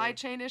a supply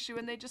chain issue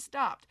and they just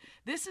stopped.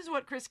 This is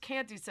what Chris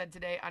Canty said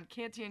today on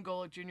Canty and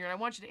Golick Jr., and I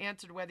want you to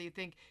answer whether you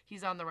think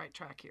he's on the right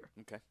track here.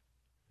 Okay.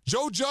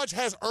 Joe Judge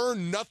has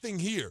earned nothing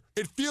here.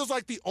 It feels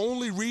like the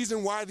only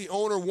reason why the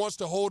owner wants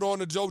to hold on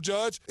to Joe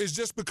Judge is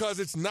just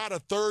because it's not a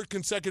third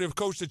consecutive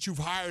coach that you've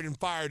hired and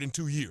fired in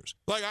 2 years.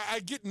 Like,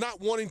 I get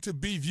not wanting to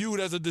be viewed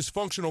as a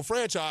dysfunctional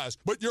franchise,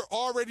 but you're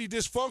already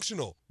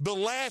dysfunctional. The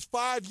last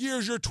 5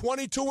 years, you're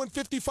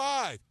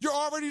 22-55. You're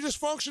already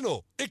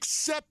dysfunctional.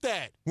 Accept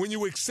that. When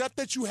you accept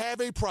that you have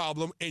a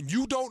problem and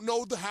you don't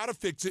know how to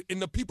fix it,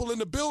 and the people in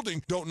the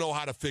building don't know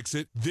how to fix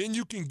it, then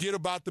you can get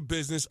about the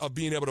business of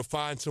being able to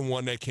find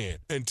someone that can.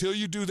 Until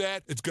you do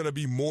that, it's going to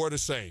be more of the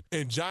same.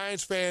 And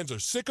Giants fans are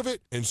sick of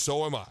it, and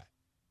so am I.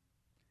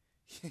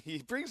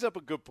 He brings up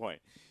a good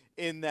point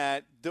in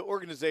that the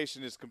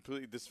organization is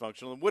completely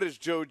dysfunctional. And what has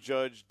Joe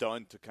Judge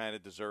done to kind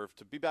of deserve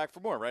to be back for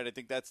more, right? I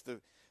think that's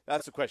the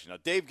question. Now,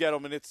 Dave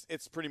Gettleman,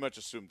 it's pretty much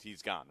assumed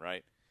he's gone,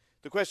 right?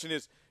 The question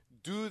is,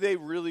 do they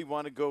really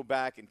want to go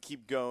back and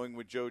keep going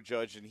with Joe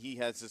Judge, and he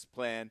has this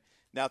plan?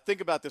 Now,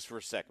 think about this for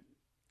a second,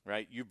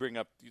 right? You bring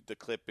up the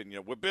clip, and,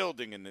 we're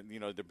building, and,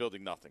 they're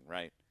building nothing,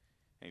 right?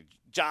 And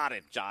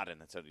Jordan,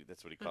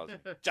 that's what he calls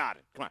him.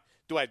 Jordan, come on.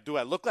 Do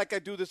I look like I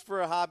do this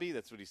for a hobby?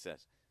 That's what he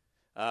says.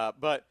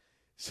 But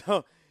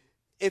so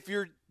if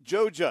you're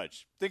Joe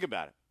Judge, think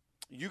about it.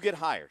 You get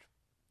hired.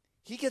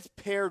 He gets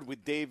paired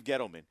with Dave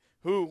Gettleman,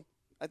 who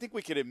I think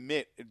we can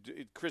admit,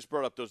 Chris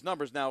brought up those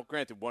numbers. Now,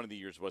 granted, one of the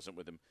years wasn't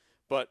with him,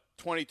 but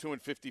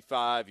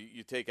 22-55,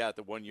 you take out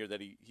the 1 year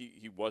that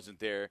he wasn't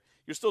there.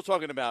 You're still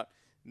talking about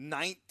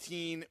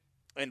 19-42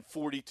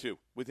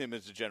 with him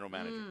as the general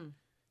manager.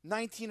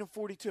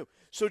 19-42.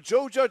 So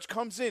Joe Judge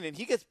comes in and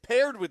he gets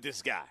paired with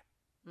this guy,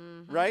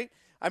 right?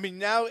 I mean,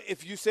 now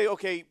if you say,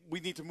 okay, we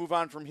need to move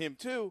on from him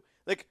too,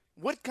 like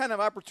what kind of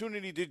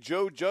opportunity did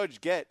Joe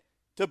Judge get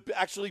to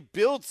actually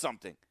build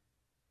something?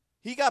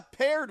 He got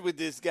paired with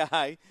this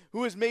guy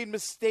who has made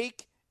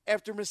mistake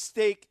after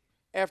mistake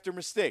after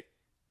mistake.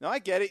 Now, I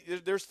get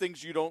it. There's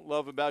things you don't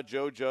love about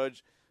Joe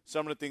Judge.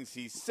 Some of the things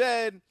he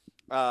said,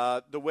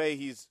 the way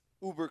he's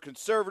uber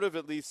conservative,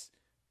 at least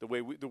the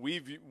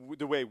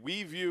way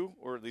we view,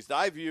 or at least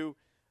I view,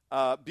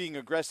 being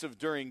aggressive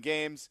during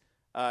games.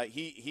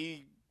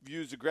 He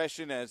views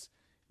aggression as,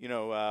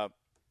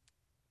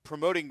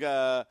 promoting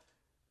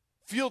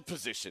field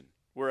position,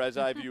 whereas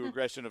I view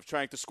aggression of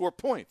trying to score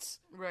points.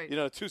 Right.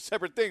 Two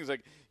separate things.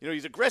 Like,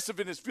 he's aggressive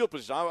in his field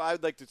position.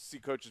 I'd like to see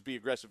coaches be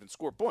aggressive and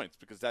score points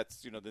because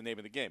that's, the name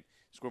of the game.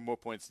 Score more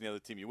points than the other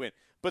team, you win.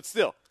 But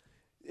still,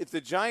 if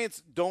the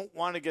Giants don't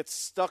want to get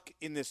stuck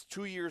in this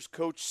 2 years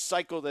coach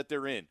cycle that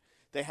they're in,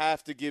 they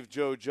have to give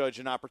Joe Judge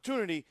an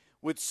opportunity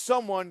with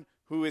someone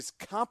who is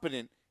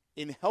competent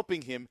in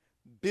helping him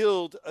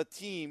build a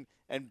team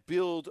and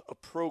build a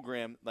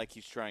program like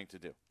he's trying to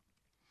do.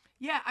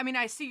 Yeah, I mean,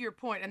 I see your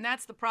point, and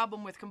that's the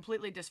problem with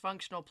completely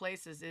dysfunctional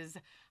places is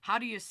how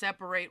do you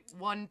separate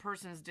one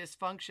person's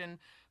dysfunction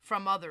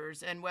from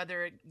others and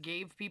whether it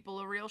gave people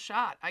a real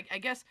shot? I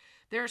guess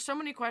there are so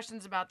many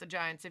questions about the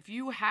Giants. If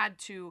you had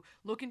to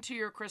look into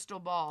your crystal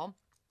ball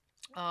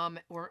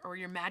or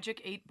your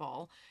magic 8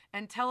 ball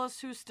and tell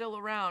us who's still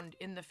around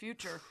in the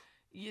future,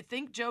 you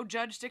think Joe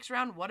Judge sticks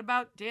around? What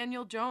about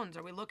Daniel Jones?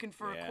 Are we looking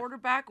for a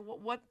quarterback?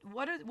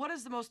 What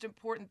is the most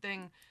important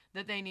thing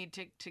that they need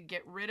to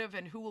get rid of,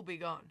 and who will be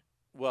gone?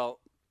 Well,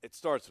 it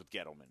starts with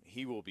Gettleman.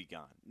 He will be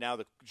gone. Now,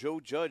 the Joe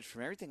Judge,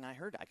 from everything I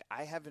heard,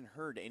 I haven't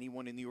heard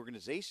anyone in the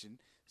organization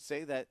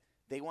say that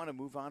they want to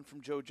move on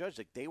from Joe Judge.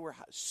 Like, they were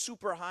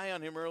super high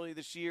on him early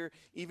this year,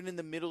 even in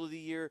the middle of the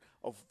year,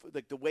 of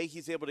like the way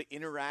he's able to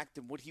interact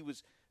and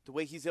the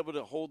way he's able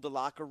to hold the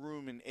locker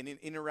room and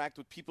interact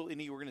with people in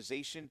the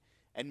organization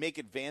and make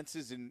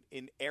advances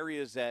in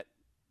areas that,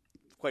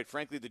 quite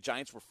frankly, the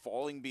Giants were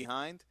falling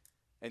behind.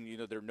 And,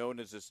 they're known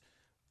as this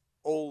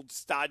old,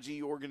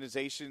 stodgy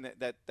organization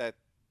that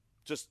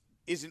just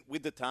isn't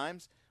with the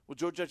times. Well,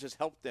 Joe Judge has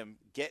helped them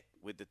get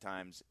with the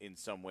times in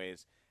some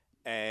ways.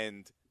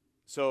 And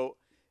so,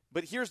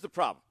 but here's the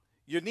problem.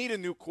 You need a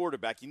new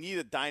quarterback. You need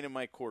a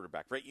dynamite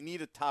quarterback, right? You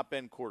need a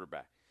top-end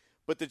quarterback.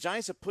 But the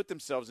Giants have put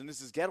themselves, and this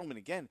is Gettleman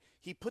again,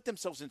 he put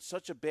themselves in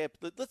such a bad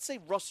 – let's say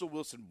Russell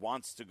Wilson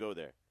wants to go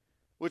there.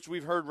 which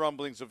we've heard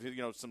rumblings of,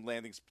 some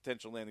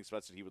potential landing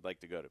spots that he would like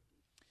to go to.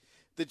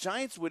 The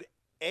Giants would,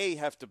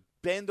 have to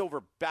bend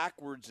over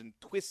backwards and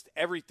twist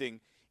everything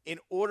in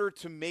order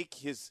to make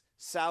his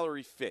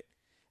salary fit.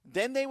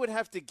 Then they would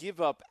have to give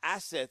up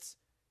assets,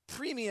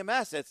 premium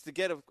assets, to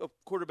get a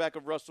quarterback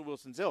of Russell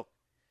Wilson's ilk.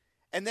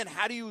 And then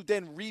how do you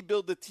then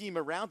rebuild the team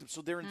around him?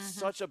 So they're in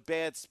such a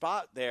bad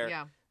spot there.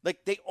 Yeah.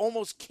 Like, they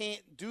almost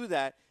can't do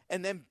that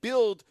and then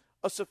build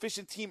a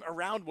sufficient team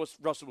around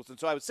Russell Wilson.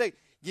 So I would say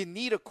you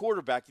need a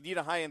quarterback. You need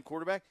a high-end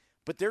quarterback.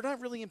 But they're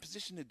not really in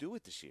position to do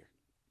it this year.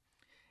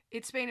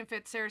 It's Spain and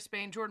Fitz, Sarah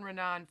Spain, Jordan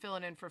Renan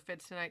filling in for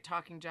Fitz tonight,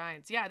 talking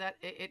Giants. Yeah,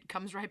 it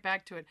comes right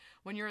back to it.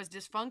 When you're as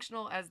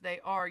dysfunctional as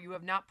they are, you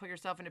have not put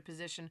yourself in a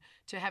position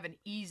to have an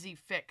easy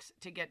fix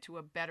to get to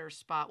a better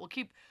spot. We'll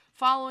keep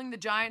following the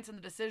Giants and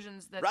the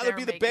decisions that Rather they're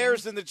be making. the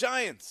Bears than the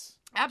Giants.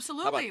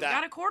 Absolutely. How about that? We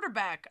got a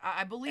quarterback.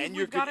 I believe And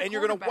we've got a quarterback. And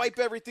you're going to wipe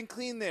everything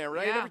clean there,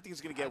 right? Yeah.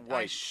 Everything's going to get I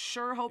wiped.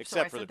 sure hope so.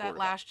 Except I for said the that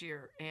quarterback. last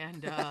year,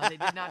 and they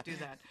did not do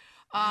that.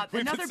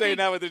 We've Another been saying big,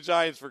 that with the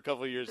Giants for a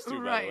couple of years, too,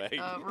 right, by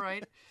the way.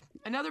 right.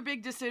 Another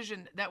big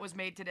decision that was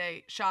made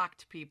today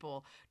shocked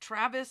people.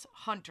 Travis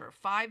Hunter,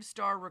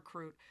 5-star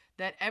recruit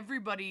that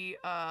everybody,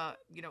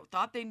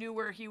 thought they knew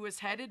where he was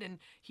headed, and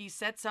he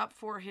sets up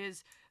for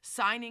his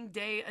signing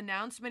day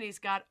announcement. He's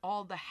got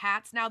all the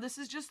hats. Now, this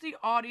is just the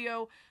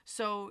audio,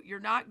 so you're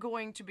not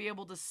going to be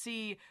able to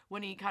see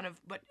when he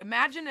but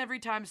imagine every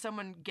time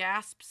someone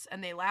gasps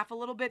and they laugh a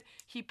little bit,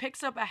 he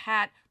picks up a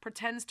hat,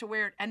 pretends to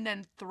wear it, and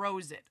then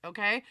throws it,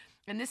 okay?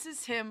 And this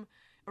is him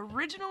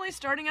originally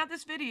starting out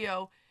this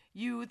video.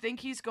 You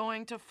think he's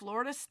going to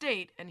Florida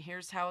State, and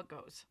here's how it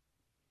goes.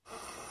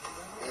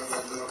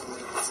 Everybody know coming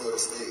to Florida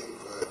State,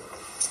 but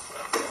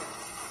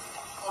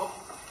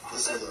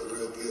this will look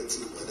real good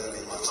too, but that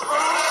ain't my choice.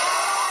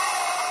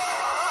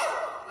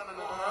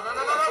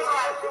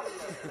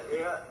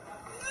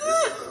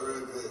 This will look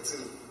real good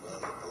too, but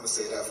I'm gonna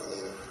say that for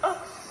later. I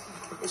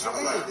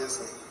don't like this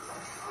one.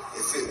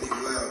 It fit me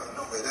well,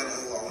 but that ain't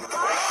who I want.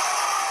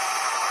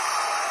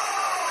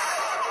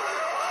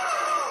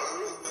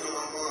 Put it on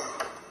my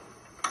arm.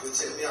 But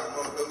check me out,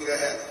 mom. Go me that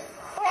hat.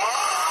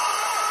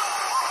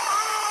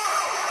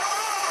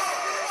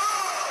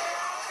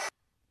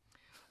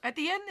 At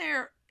the end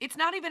there, it's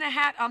not even a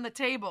hat on the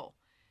table.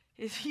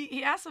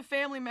 He asks a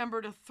family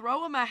member to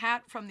throw him a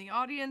hat from the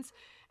audience,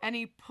 and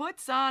he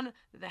puts on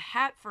the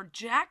hat for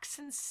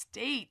Jackson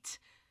State.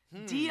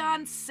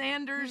 Deion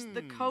Sanders,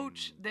 the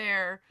coach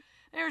there.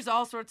 There's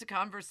all sorts of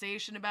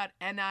conversation about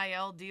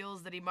NIL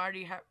deals that he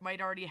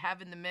might already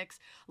have in the mix.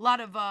 A lot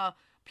of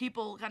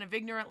people kind of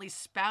ignorantly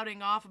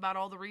spouting off about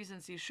all the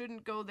reasons he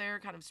shouldn't go there,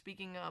 kind of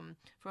speaking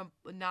from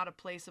not a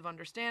place of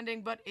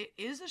understanding. But it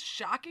is a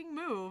shocking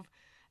move.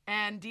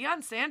 And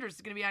Deion Sanders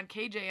is going to be on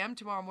KJM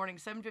tomorrow morning,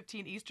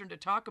 7:15 Eastern, to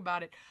talk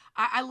about it.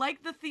 I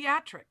like the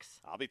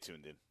theatrics. I'll be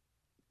tuned in.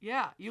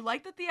 Yeah, you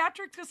like the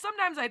theatrics? Because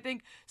sometimes I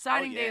think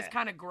signing day is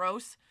kind of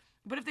gross.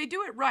 But if they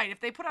do it right,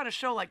 if they put on a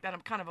show like that, I'm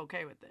kind of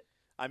okay with it.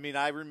 I mean,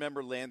 I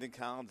remember Landon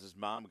Collins'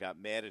 mom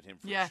got mad at him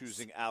for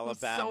choosing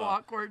Alabama So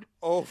awkward.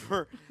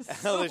 over So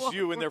LSU when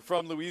awkward. they're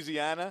from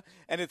Louisiana.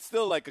 And it's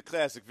still like a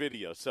classic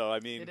video. So,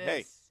 I mean, It hey,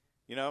 is.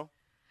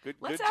 good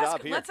Let's job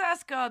ask, here. Let's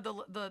ask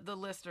the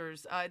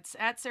listeners. It's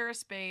at Sarah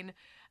Spain,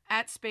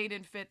 at Spain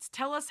and Fitz.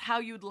 Tell us how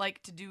you'd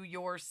like to do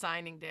your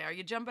signing day. Are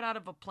you jumping out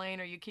of a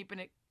plane? Are you keeping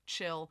it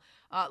chill?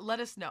 Let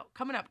us know.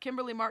 Coming up,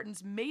 Kimberly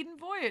Martin's maiden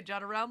voyage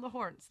out Around the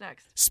Horns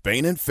next.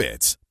 Spain and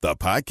Fitz, the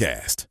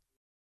podcast.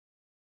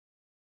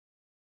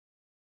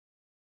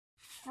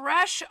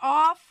 Fresh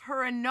off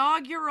her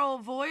inaugural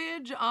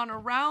voyage on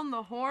Around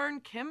the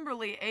Horn,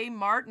 Kimberly A.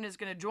 Martin is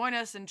going to join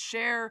us and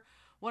share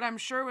what I'm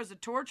sure was a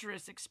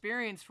torturous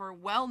experience for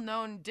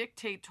well-known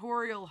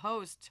dictatorial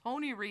host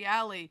Tony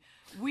Reale,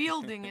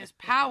 wielding his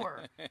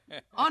power.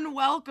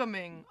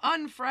 Unwelcoming,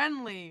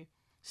 unfriendly,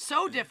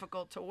 so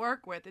difficult to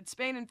work with. It's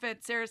Spain and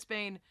Fitz, Sarah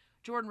Spain,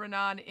 Jordan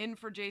Renan in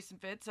for Jason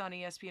Fitz on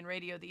ESPN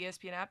Radio, the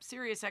ESPN app,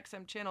 Sirius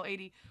XM Channel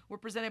 80. We're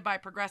presented by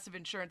Progressive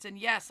Insurance. And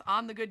yes,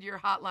 on the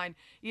Goodyear Hotline,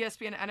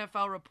 ESPN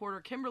NFL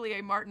reporter Kimberly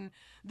A. Martin,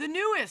 the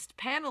newest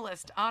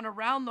panelist on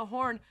Around the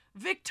Horn,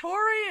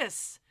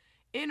 victorious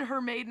in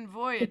her maiden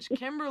voyage.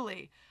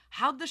 Kimberly,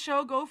 how'd the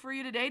show go for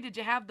you today? Did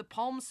you have the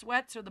palm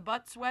sweats or the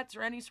butt sweats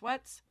or any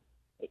sweats?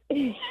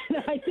 I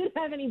didn't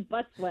have any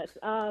butt sweats.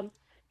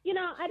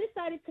 I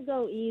decided to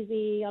go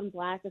easy on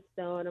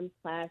Blackstone, on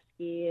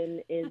Plasky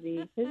and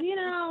Izzy.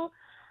 Because,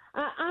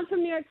 I'm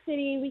from New York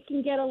City. We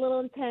can get a little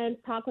intense,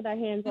 talk with our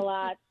hands a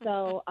lot.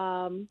 So,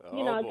 I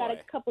got a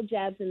couple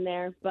jabs in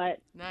there. But,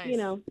 Nice.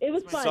 It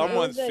was fun.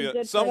 Someone's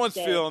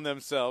feeling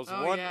themselmes.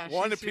 Oh, one yeah,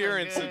 one she's feeling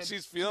appearance good. and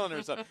she's feeling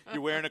herself.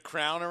 You wearing a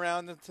crown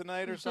around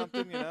tonight or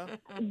something, Do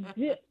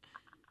you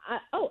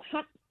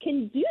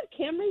have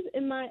cameras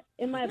in my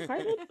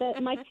apartment?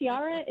 My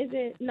tiara is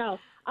it? No.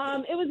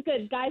 It was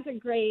good. Guys are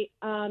great.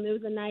 It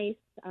was a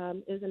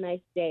nice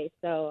day.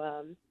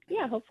 So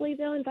hopefully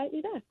they'll invite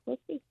me back. We'll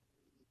see.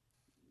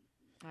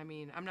 I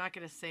mean, I'm not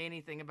going to say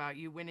anything about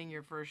you winning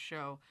your first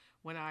show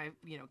when I,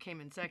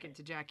 came in second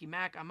to Jackie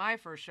Mack on my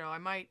first show. I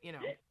might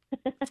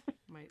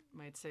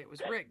might say it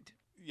was rigged.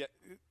 Yeah.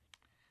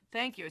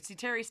 Thank you. See,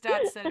 Terry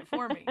Stotts said it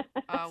for me.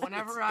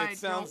 Whenever I it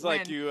sounds don't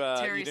like win, you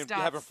Terry you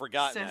Stotts haven't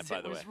forgotten says that,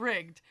 by the it way. was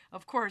rigged.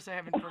 Of course, I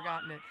haven't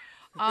forgotten it.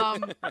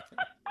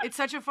 It's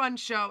such a fun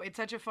show. It's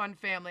such a fun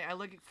family. I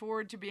look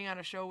forward to being on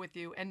a show with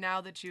you. And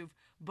now that you've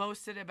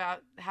boasted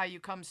about how you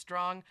come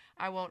strong,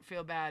 I won't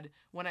feel bad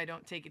when I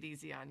don't take it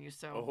easy on you.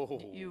 So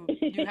you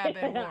have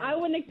been warned. I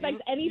wouldn't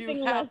expect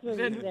anything less from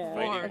you there.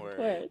 Fighting Of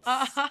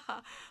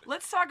course.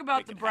 Let's talk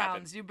about Make the it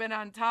Browns. happen. You've been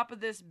on top of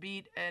this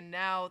beat, and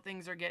now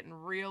things are getting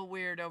real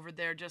weird over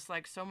there, just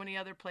like so many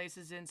other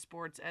places in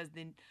sports. As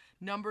the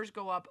numbers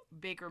go up,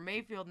 Baker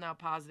Mayfield now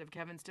positive,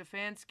 Kevin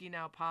Stefanski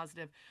now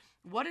positive.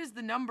 What is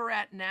the number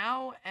at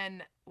now,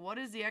 and what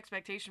is the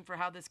expectation for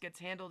how this gets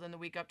handled in the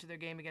week up to their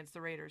game against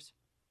the Raiders?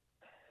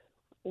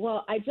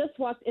 Well, I just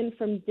walked in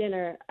from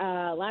dinner.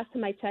 Last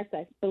time I checked,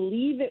 I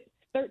believe it's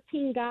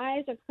 13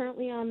 guys are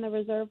currently on the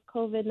reserve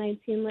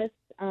COVID-19 list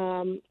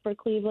for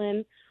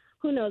Cleveland.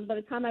 Who knows? By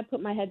the time I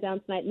put my head down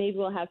tonight, maybe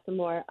we'll have some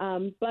more.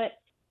 But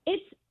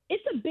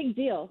it's a big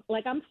deal.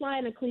 Like, I'm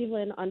flying to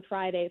Cleveland on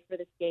Friday for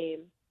this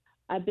game.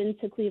 I've been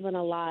to Cleveland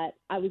a lot.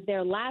 I was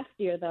there last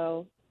year,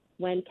 though,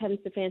 when Kevin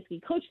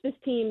Stefanski coached this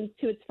team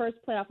to its first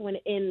playoff win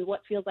in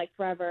what feels like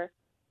forever.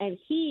 And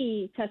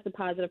he tested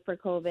positive for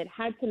COVID,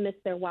 had to miss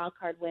their wild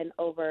card win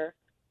over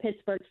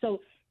Pittsburgh. So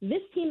this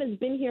team has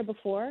been here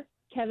before.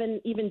 Kevin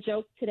even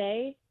joked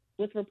today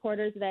with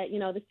reporters that,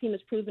 this team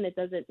has proven it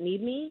doesn't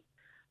need me.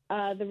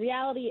 The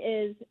reality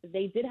is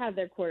they did have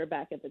their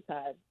quarterback at the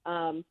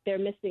time. They're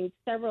missing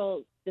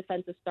several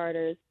defensive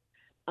starters.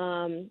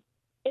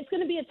 It's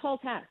going to be a tall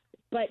task,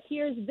 but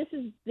this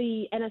is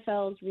the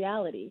NFL's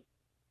reality.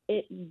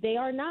 They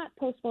are not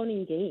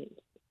postponing games.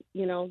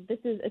 This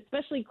is,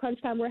 especially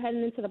crunch time, we're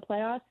heading into the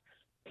playoffs.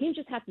 Teams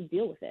just have to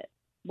deal with it.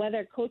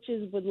 Whether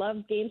coaches would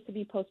love games to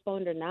be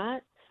postponed or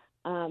not,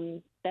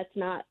 that's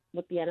not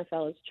what the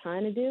NFL is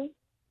trying to do.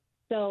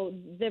 So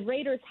the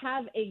Raiders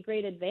have a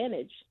great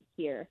advantage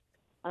here.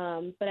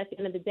 But at the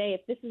end of the day,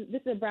 if this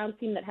is a Browns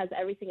team that has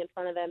everything in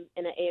front of them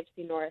in an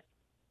AFC North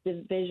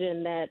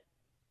division that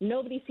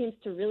nobody seems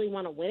to really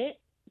want to win it.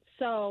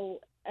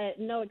 So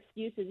no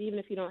excuses, even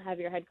if you don't have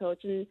your head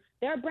coach. And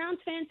there are Browns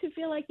fans who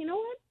feel like, you know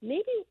what,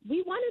 maybe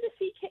we wanted to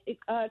see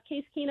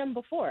Case Keenum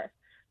before.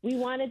 We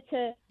wanted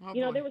to,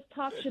 there was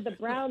talk, should the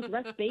Browns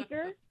rest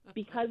Baker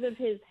because of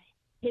his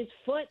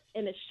foot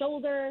and his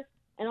shoulder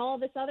and all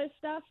this other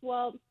stuff?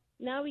 Well,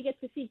 now we get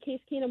to see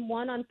Case Keenum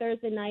on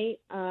Thursday night,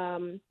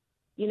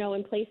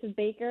 in place of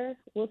Baker.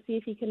 We'll see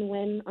if he can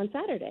win on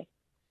Saturday.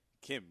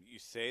 Kim, you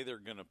say they're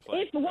going to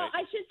play. Well, right?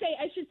 I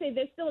should say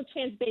there's still a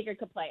chance Baker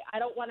could play. I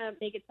don't want to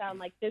make it sound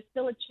like there's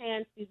still a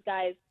chance these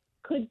guys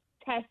could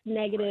test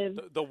negative.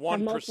 Right. The 1%,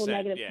 have multiple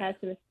negative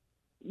tests.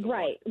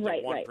 Right. The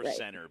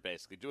 1%er,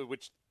 basically.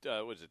 Which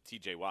was it?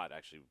 T.J. Watt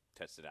actually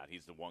tested out.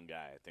 He's the one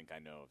guy I think I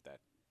know of that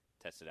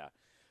tested out.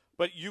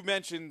 But you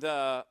mentioned,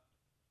 that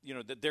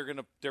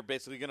they're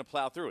basically gonna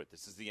plow through it.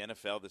 This is the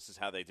NFL. This is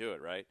how they do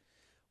it, right?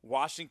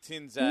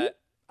 Washington's at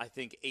I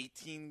think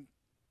 18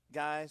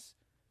 guys.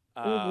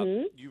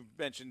 You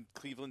mentioned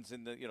Cleveland's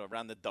in the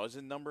around the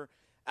dozen number.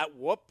 At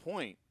what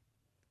point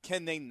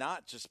can they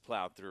not just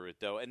plow through it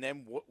though? And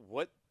then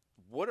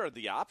what are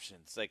the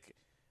options? Like,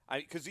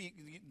 because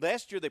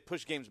last year they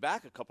pushed games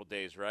back a couple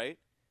days, right?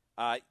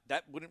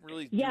 That wouldn't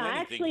really do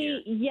anything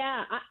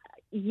here.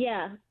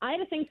 I had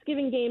a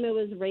Thanksgiving game. It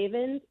was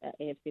Ravens,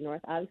 AFC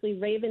North, obviously.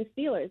 Ravens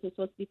Steelers was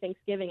supposed to be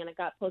Thanksgiving, and it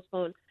got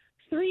postponed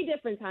 3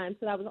 different times.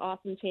 So that was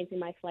awesome, changing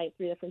my flight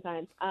 3 different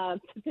times to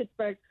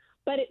Pittsburgh.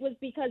 But it was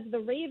because the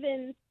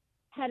Ravens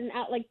had an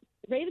outbreak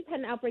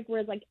where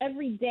it's like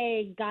every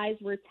day guys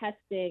were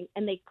testing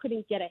and they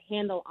couldn't get a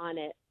handle on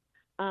it.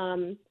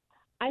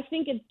 I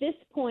think at this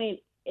point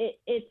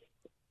it's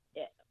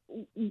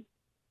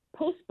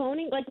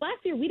postponing. Like last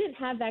year, we didn't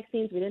have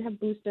vaccines, we didn't have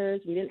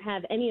boosters, we didn't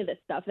have any of this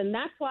stuff, and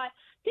that's why.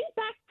 Think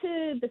back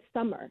to the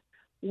summer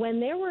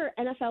when there were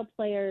NFL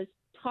players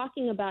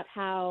talking about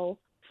how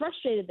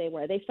frustrated they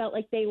were. They felt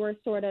like they were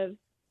sort of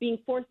being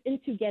forced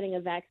into getting a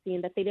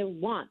vaccine that they didn't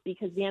want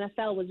because the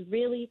NFL was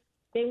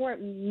they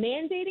weren't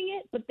mandating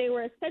it, but they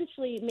were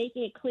essentially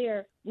making it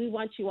clear, we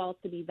want you all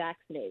to be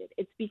vaccinated.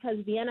 It's because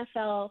the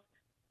NFL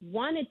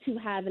wanted to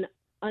have an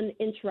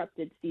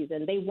uninterrupted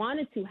season. They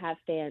wanted to have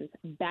fans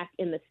back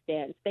in the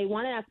stands. They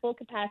wanted to have full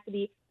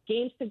capacity,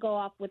 games to go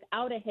off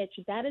without a hitch.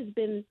 That has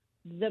been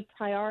the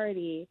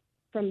priority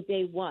from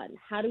day one.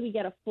 How do we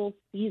get a full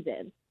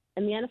season?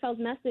 And the NFL's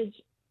message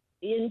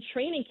in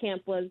training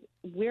camp was,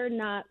 we're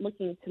not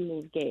looking to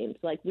move games.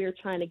 Like, we're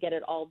trying to get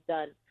it all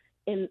done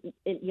in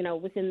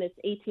within this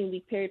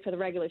 18-week period for the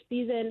regular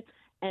season,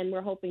 and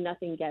we're hoping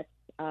nothing gets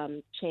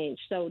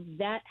changed. So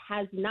that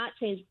has not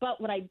changed.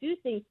 But what I do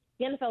think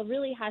the NFL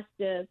really has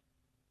to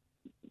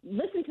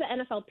listen to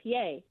the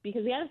NFLPA,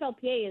 because the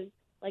NFLPA is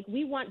like,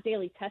 we want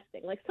daily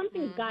testing. Like,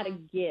 something's got to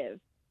give.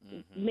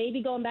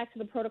 Maybe going back to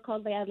the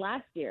protocols they had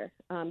last year,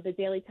 the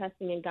daily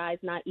testing and guys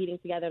not eating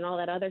together and all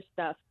that other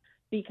stuff,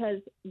 because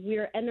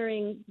we're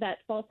entering that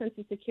false sense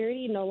of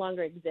security no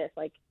longer exists.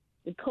 Like,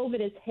 the COVID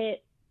has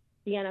hit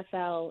the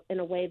NFL in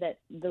a way that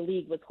the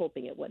league was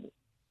hoping it wouldn't.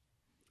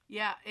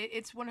 Yeah,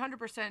 it's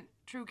 100%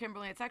 true,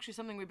 Kimberly. It's actually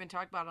something we've been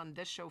talking about on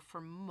this show for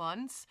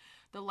months,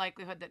 the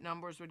likelihood that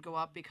numbers would go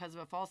up because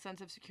of a false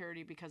sense of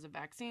security, because of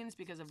vaccines,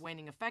 because of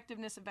waning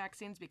effectiveness of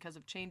vaccines, because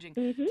of changing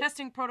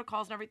testing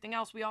protocols and everything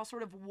else. We all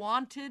sort of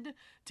wanted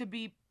to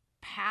be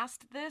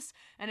past this,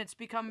 and it's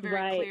become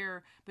very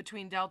clear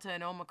between Delta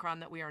and Omicron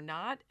that we are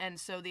not. And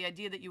so the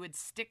idea that you would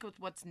stick with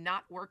what's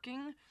not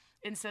working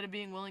instead of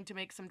being willing to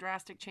make some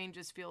drastic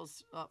changes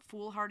feels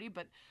foolhardy,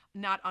 but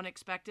not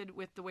unexpected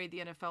with the way the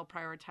NFL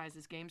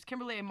prioritizes games.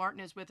 Kimberly A.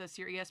 Martin is with us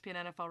here, ESPN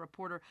NFL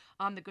reporter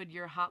on the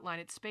Goodyear Hotline.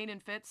 It's Spain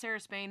and Fitz,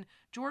 Sarah Spain,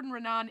 Jordan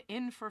Raanan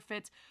in for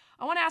Fitz.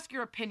 I want to ask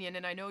your opinion,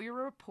 and I know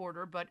you're a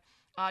reporter, but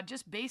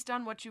just based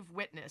on what you've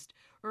witnessed.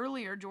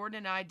 Earlier, Jordan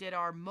and I did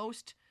our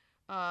most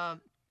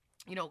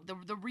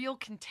the real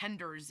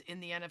contenders in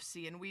the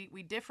NFC, and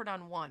we differed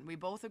on one. We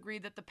both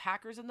agreed that the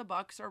Packers and the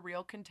Bucs are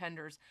real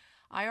contenders.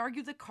 I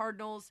argued the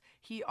Cardinals.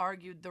 He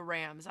argued the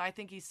Rams. I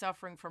think he's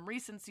suffering from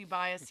recency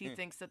bias. He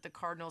thinks that the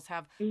Cardinals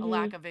have a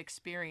lack of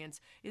experience.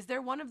 Is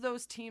there one of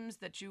those teams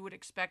that you would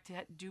expect to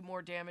do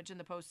more damage in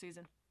the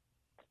postseason?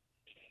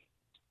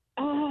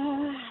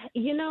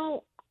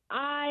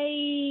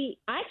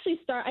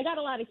 I got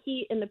a lot of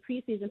heat in the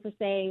preseason for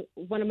saying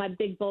one of my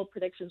big bold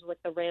predictions was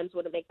like the Rams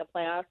wouldn't make the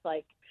playoffs.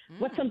 Like,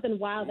 what's something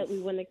wild that we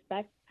wouldn't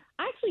expect?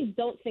 I actually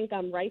don't think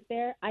I'm right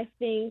there. I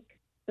think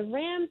the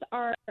Rams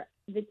are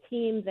the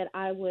team that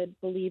I would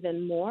believe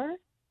in more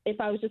if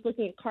I was just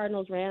looking at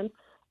Cardinals-Rams,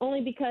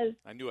 only because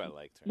I knew I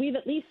liked her. We've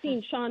at least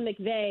seen Sean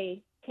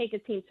McVay take a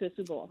team to a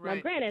Super Bowl. Right.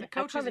 Now, granted, I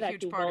covered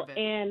that Super Bowl,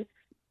 and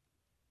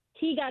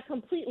he got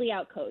completely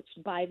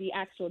outcoached by the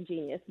actual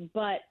genius.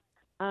 But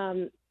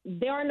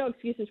there are no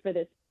excuses for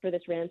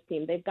this Rams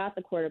team. They've got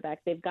the quarterback.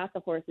 They've got the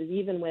horses,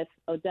 even with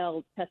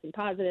Odell testing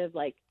positive,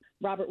 like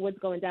Robert Woods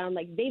going down.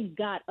 Like, they've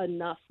got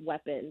enough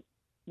weapons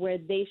where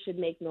they should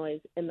make noise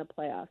in the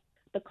playoffs.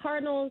 The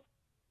Cardinals,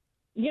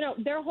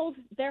 their whole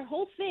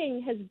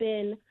thing has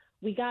been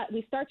we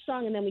start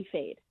strong and then we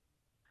fade.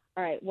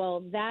 All right,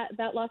 well,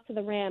 that loss to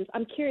the Rams,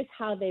 I'm curious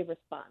how they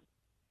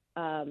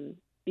respond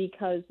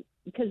because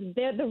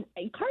the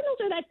Cardinals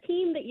are that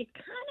team that you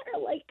kind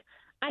of like.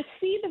 I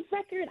see the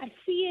record. I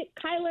see it.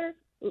 Kyler,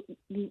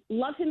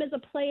 love him as a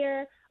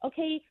player.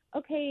 Okay,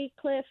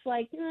 Cliff,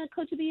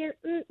 coach of the year?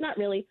 Not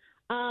really.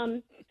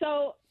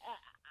 So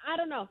I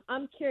don't know.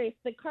 I'm curious.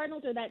 The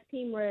Cardinals are that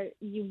team where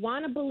you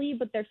want to believe,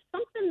 but there's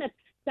something that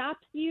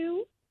stops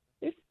you.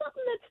 There's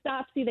something that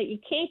stops you that you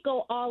can't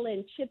go all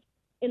in, chips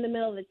in the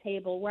middle of the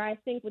table, where I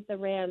think with the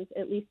Rams,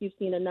 at least you've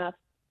seen enough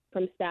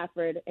from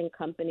Stafford and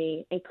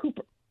company and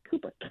Cooper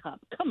Kupp.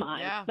 Come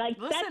on. Yeah. That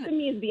to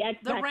me is the X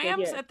factor. The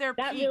Rams here. at their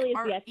that peak really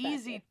are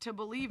easy to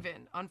believe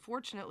in.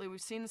 Unfortunately, we've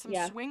seen some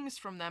swings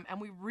from them, and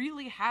we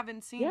really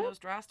haven't seen those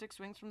drastic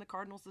swings from the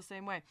Cardinals the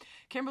same way.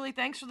 Kimberly,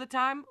 thanks for the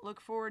time.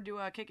 Look forward to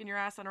kicking your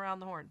ass on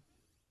Around the Horn.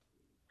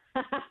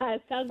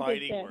 Sounds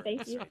Fighting good, words.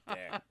 Thank you. Right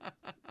there.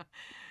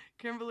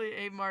 Kimberly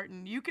A.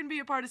 Martin. You can be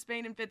a part of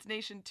Spain and Fitz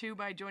Nation, too,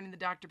 by joining the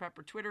Dr.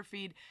 Pepper Twitter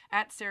feed,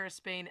 at Sarah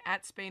Spain,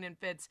 at Spain and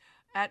Fitz,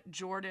 at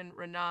Jordan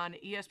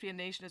Raanan. ESPN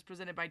Nation is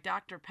presented by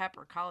Dr.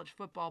 Pepper. College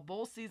football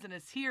bowl season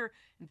is here,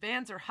 and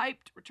fans are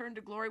hyped. Return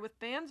to glory with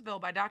Fansville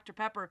by Dr.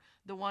 Pepper,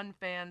 the one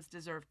fans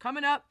deserve.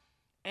 Coming up,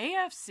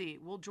 AFC.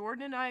 Will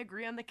Jordan and I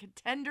agree on the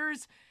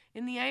contenders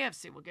in the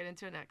AFC? We'll get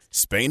into it next.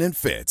 Spain and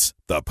Fitz,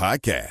 the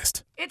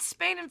podcast. It's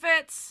Spain and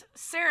Fitz.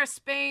 Sarah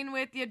Spain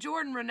with you.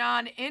 Jordan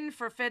Raanan in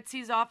for Fitz.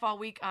 He's off all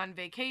week on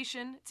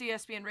vacation. It's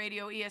ESPN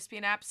Radio,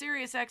 ESPN app,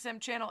 Sirius XM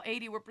Channel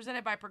 80. We're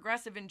presented by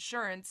Progressive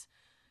Insurance.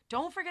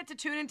 Don't forget to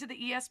tune into the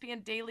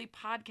ESPN Daily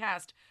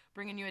podcast,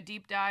 bringing you a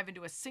deep dive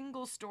into a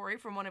single story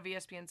from one of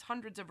ESPN's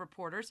hundreds of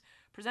reporters,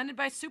 presented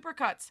by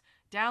Supercuts.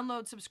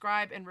 Download,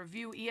 subscribe, and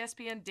review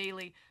ESPN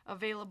Daily,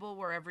 available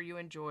wherever you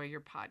enjoy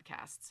your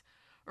podcasts.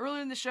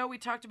 Earlier in the show, we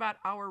talked about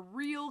our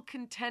real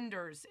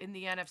contenders in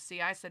the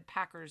NFC. I said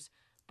Packers,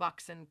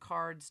 Bucks, and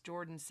Cards.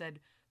 Jordan said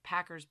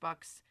Packers,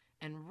 Bucks,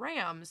 and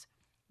Rams.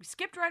 We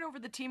skipped right over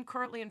the team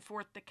currently in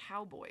fourth, the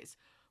Cowboys.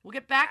 We'll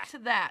get back to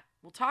that.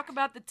 We'll talk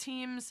about the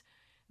teams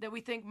that we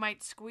think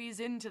might squeeze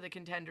into the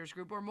contenders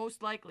group, or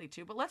most likely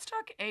to. But let's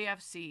talk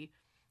AFC,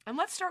 and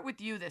let's start with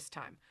you this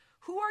time.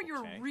 Who are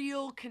your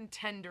real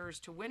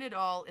contenders to win it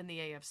all in the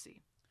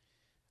AFC?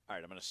 All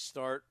right, I'm going to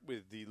start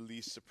with the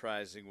least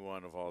surprising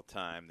one of all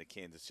time, the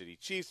Kansas City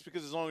Chiefs,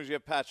 because as long as you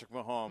have Patrick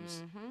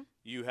Mahomes,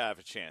 you have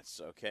a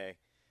chance, okay?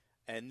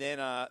 And then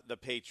the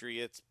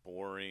Patriots,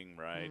 boring,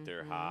 right?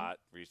 They're hot,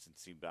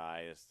 recency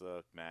bias,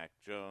 look, Mac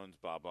Jones,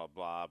 blah, blah,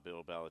 blah,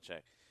 Bill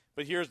Belichick.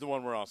 But here's the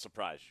one where I'll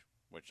surprise you,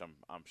 which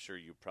I'm sure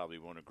you probably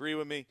won't agree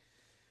with me.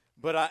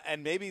 But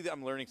and maybe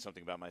I'm learning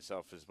something about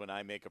myself is when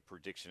I make a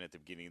prediction at the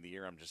beginning of the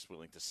year, I'm just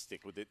willing to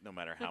stick with it no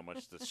matter how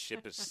much the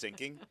ship is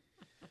sinking.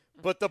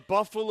 But the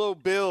Buffalo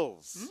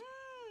Bills,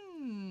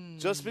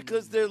 just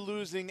because they're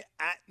losing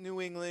at New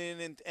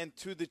England and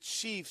to the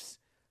Chiefs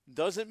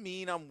doesn't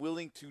mean I'm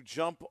willing to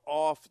jump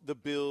off the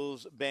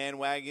Bills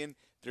bandwagon.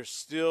 There's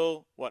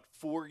still,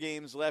 4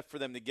 games left for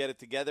them to get it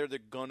together. They're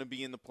going to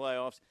be in the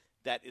playoffs.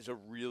 that is a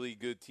really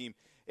good team.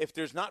 If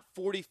there's not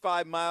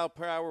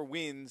 45-mile-per-hour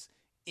winds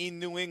in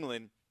New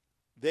England,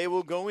 they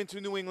will go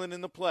into New England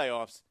in the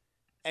playoffs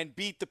and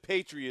beat the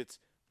Patriots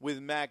with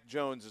Mac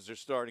Jones as their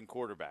starting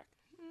quarterback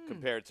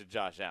compared to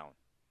Josh Allen.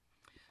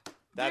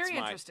 Very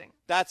interesting.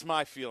 That's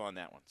my feel on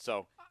that one.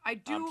 So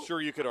I'm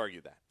sure you could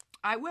argue that.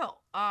 I will.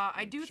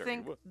 I do sure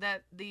think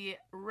that the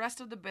rest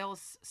of the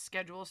Bills'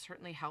 schedule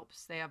certainly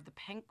helps. They have the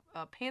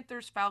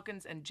Panthers,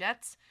 Falcons, and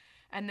Jets,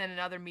 and then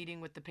another meeting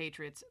with the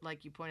Patriots,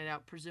 like you pointed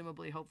out,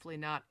 presumably, hopefully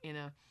not in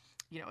a,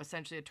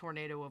 essentially a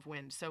tornado of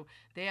wind. So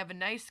they have a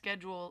nice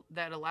schedule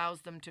that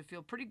allows them to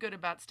feel pretty good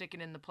about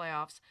sticking in the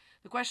playoffs.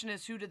 The question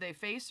is, who do they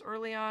face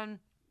early on?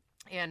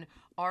 And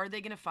are they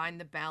going to find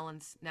the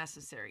balance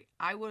necessary?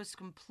 I was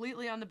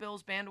completely on the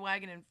Bills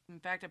bandwagon. In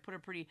fact, I put a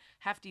pretty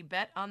hefty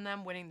bet on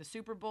them winning the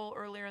Super Bowl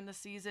earlier in the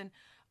season.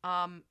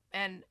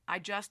 And I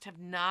just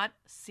have not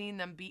seen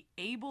them be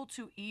able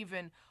to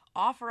even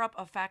offer up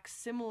a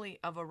facsimile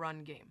of a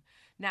run game.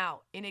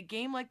 Now, in a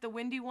game like the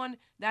windy one,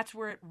 that's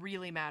where it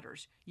really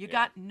matters. You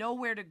got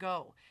nowhere to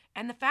go.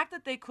 And the fact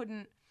that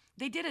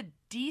they did a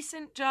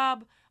decent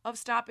job of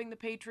stopping the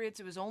Patriots.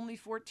 It was only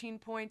 14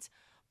 points.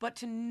 But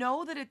to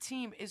know that a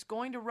team is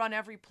going to run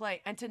every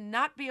play and to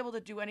not be able to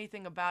do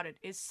anything about it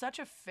is such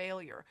a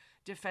failure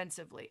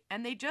defensively.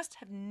 And they just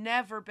have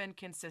never been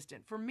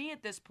consistent. For me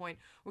at this point,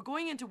 we're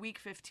going into week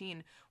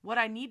 15. What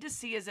I need to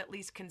see is at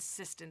least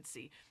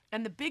consistency.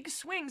 And the big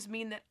swings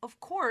mean that, of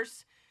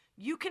course,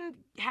 you can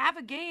have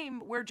a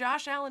game where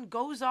Josh Allen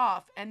goes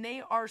off and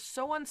they are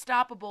so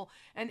unstoppable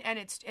and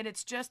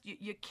it's just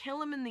you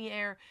kill him in the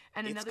air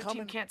and another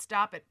team can't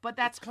stop it. But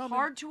that's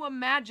hard to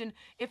imagine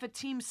if a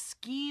team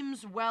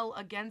schemes well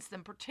against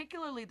them,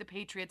 particularly the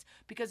Patriots,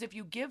 because if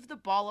you give the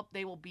ball up,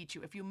 they will beat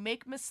you. If you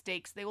make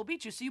mistakes, they will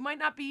beat you. So you might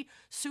not be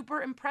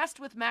super impressed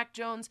with Mac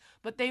Jones,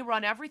 but they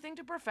run everything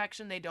to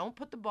perfection. They don't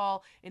put the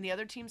ball in the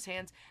other team's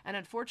hands. And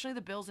unfortunately,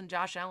 the Bills and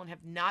Josh Allen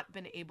have not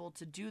been able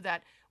to do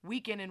that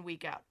week in and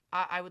week out.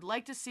 I would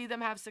like to see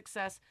them have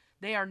success.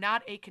 They are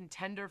not a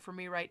contender for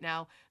me right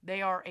now.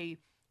 They are a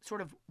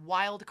sort of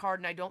wild card,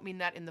 and I don't mean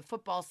that in the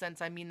football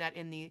sense. I mean that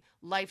in the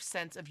life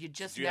sense of you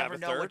just never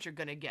know what you're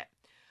going to get.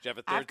 Do you have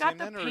a third I've got team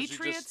the then, or is it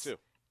Patriots just two?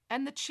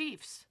 And the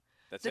Chiefs.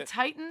 That's the it?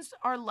 Titans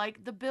are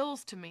like the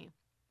Bills to me.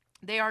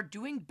 They are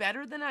doing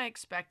better than I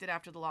expected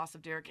after the loss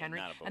of Derrick Henry.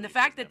 And the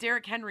fact that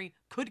Derrick Henry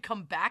could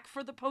come back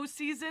for the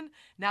postseason,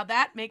 now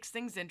that makes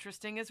things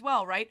interesting as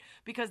well, right?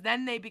 Because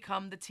then they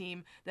become the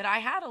team that I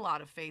had a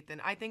lot of faith in.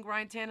 I think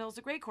Ryan Tannehill is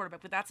a great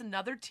quarterback, but that's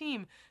another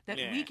team that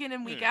week in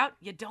and week out,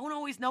 you don't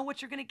always know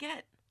what you're going to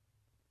get.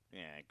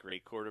 Yeah,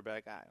 great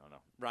quarterback. I don't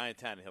know. Ryan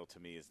Tannehill to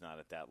me is not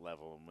at that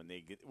level, and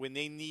when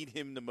they need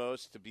him the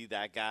most to be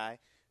that guy,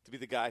 to be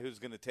the guy who's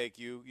going to take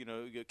you,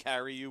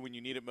 carry you when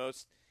you need it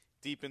most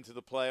deep into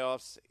the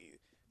playoffs,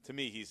 to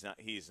me he's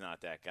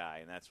not that guy,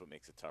 and that's what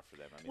makes it tough for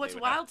them. I mean, what's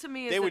wild to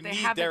me is they that would they need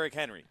haven't. Derrick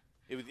Henry.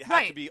 It would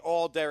have to be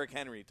all Derrick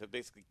Henry to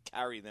basically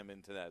carry them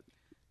into that.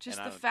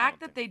 Just the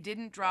fact that they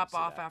didn't drop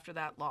off after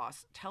that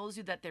loss tells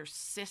you that their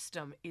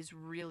system is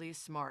really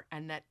smart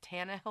and that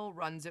Tannehill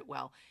runs it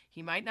well.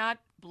 He might not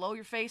blow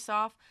your face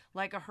off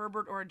like a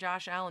Herbert or a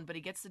Josh Allen, but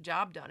he gets the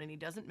job done and he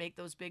doesn't make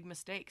those big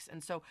mistakes.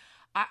 And so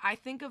I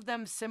think of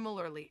them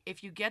similarly.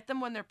 If you get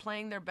them when they're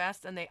playing their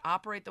best and they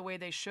operate the way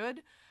they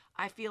should,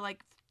 I feel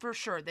like for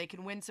sure they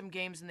can win some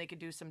games and they can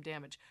do some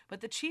damage.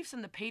 But the Chiefs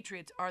and the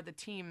Patriots are the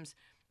teams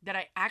that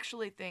I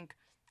actually think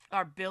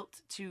are built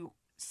to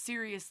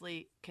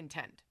seriously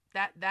contend.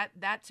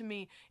 That to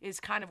me is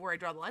kind of where I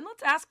draw the line.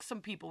 Let's ask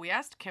some people. We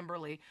asked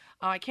Kimberly.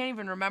 I can't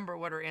even remember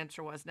what her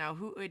answer was now.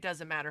 It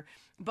doesn't matter.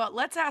 But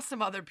let's ask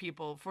some other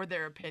people for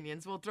their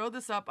opinions. We'll throw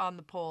this up on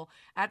the poll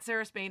at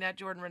Sarah Spain, at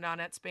Jordan Renan,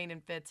 at Spain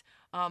and Fitz.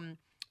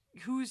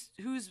 Who's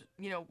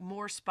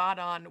more spot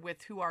on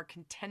with who our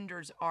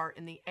contenders are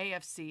in the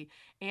AFC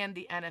and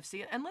the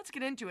NFC? And let's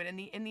get into it. In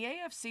the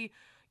AFC,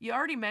 you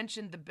already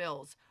mentioned the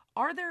Bills.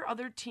 Are there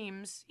other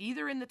teams,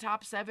 either in the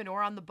top 7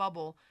 or on the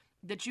bubble,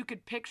 that you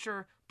could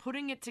picture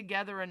putting it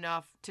together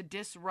enough to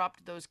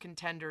disrupt those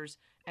contenders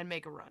and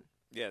make a run?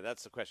 Yeah,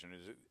 that's the question.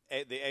 Is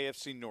it the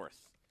AFC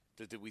North?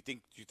 Do you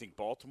think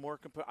Baltimore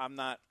can put?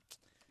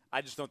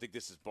 I just don't think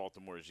this is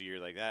Baltimore's year.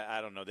 Like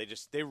I don't know.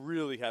 They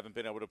really haven't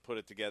been able to put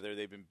it together.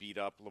 They've been beat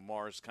up.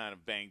 Lamar's kind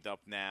of banged up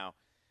now.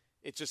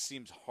 It just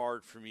seems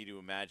hard for me to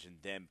imagine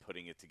them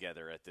putting it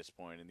together at this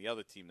point. And the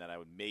other team that I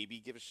would maybe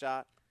give a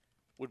shot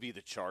would be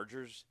the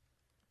Chargers,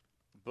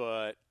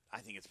 but I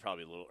think it's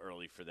probably a little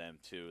early for them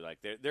too. Like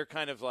they're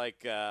kind of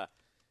like the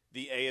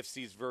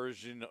AFC's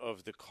version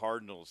of the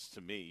Cardinals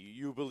to me.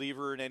 You a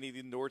believer in any of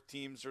the North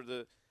teams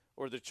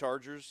or the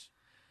Chargers?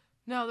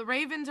 No, the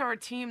Ravens are a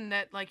team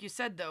that, like you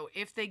said, though,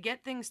 if they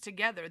get things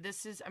together,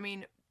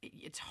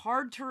 it's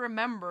hard to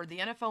remember. The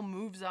NFL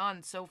moves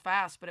on so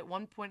fast, but at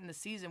one point in the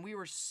season, we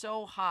were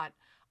so hot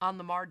on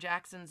Lamar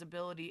Jackson's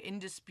ability,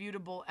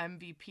 indisputable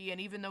MVP,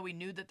 and even though we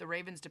knew that the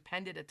Ravens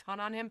depended a ton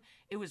on him,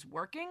 it was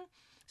working.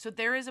 So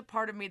there is a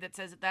part of me that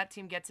says that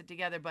team gets it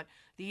together, but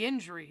the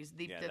injuries,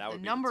 the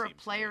number of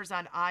players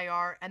on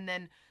IR, and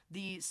then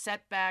the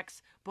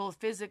setbacks, both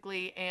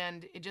physically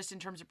and just in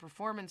terms of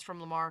performance from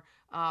Lamar,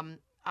 I'm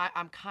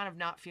kind of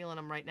not feeling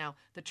them right now.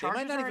 The Chargers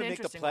might not even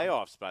make the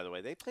playoffs, by the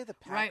way. They play the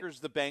Packers,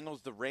 the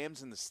Bengals, the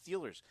Rams, and the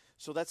Steelers.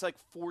 So that's like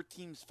 4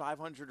 teams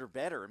 500 or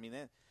better. I mean,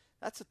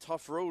 that's a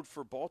tough road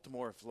for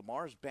Baltimore if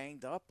Lamar's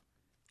banged up.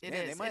 It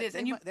is.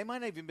 They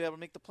might not even be able to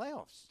make the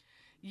playoffs.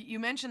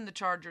 You mentioned the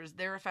Chargers.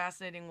 They're a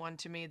fascinating one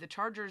to me. The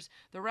Chargers,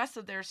 the rest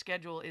of their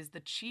schedule is the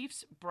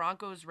Chiefs,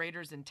 Broncos,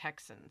 Raiders, and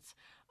Texans.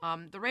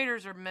 The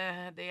Raiders are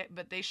meh,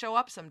 but they show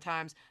up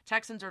sometimes.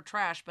 Texans are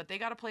trash, but they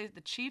got to play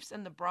the Chiefs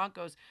and the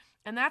Broncos.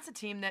 And that's a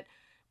team that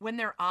when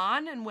they're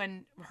on and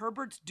when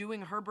Herbert's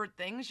doing Herbert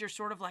things, you're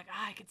sort of like,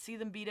 I could see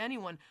them beat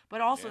anyone.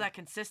 But also that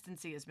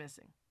consistency is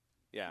missing.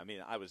 Yeah, I mean,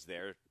 I was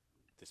there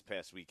this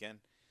past weekend,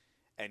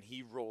 and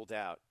he rolled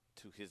out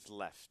to his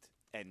left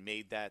and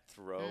made that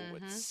throw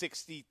with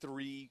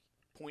 63.8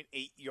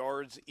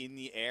 yards in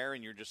the air,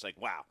 and you're just like,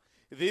 wow,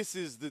 this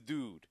is the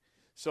dude.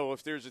 So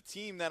if there's a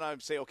team that I'm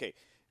saying, okay,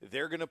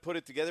 they're going to put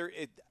it together,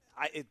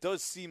 it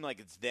does seem like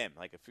it's them.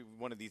 Like if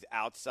one of these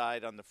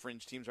outside on the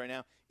fringe teams right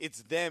now,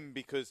 it's them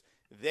because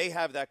they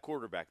have that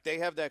quarterback. They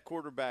have that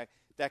quarterback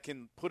that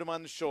can put him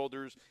on the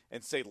shoulders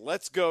and say,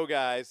 let's go,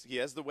 guys. He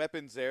has the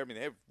weapons there. I mean,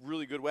 they have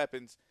really good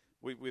weapons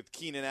with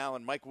Keenan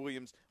Allen, Mike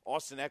Williams,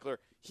 Austin Eckler.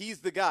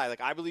 He's the guy.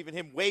 Like, I believe in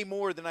him way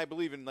more than I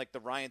believe in, like,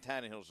 the Ryan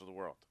Tannehills of the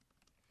world.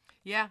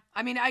 Yeah.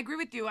 I mean, I agree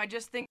with you. I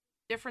just think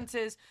the difference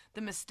is the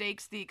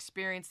mistakes, the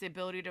experience, the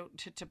ability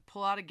to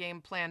pull out a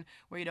game plan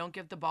where you don't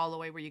give the ball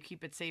away, where you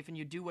keep it safe and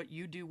you do what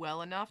you do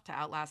well enough to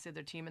outlast the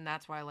other team, and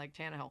that's why I like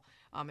Tannehill.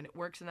 And it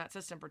works in that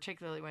system,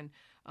 particularly when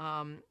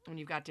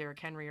you've got Derrick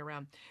Henry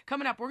around.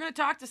 Coming up, we're going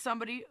to talk to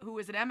somebody who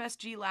was at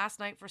MSG last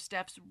night for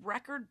Steph's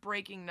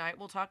record-breaking night.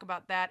 We'll talk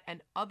about that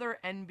and other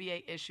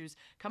NBA issues.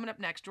 Coming up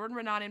next, Jordan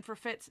Raanan in for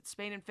Fitz at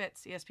Spain and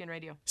Fitz, ESPN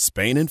Radio.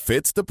 Spain and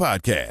Fitz, the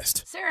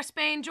podcast. Sarah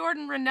Spain,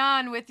 Jordan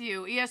Raanan with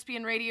you.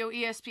 ESPN Radio,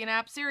 ESPN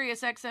app,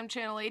 Sirius XM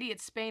Channel 80.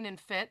 It's Spain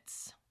and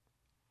Fitz.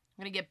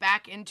 I'm going to get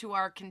back into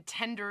our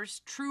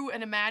contenders, true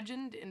and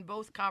imagined, in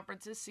both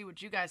conferences, see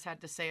what you guys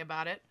had to say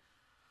about it.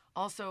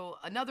 Also,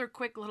 another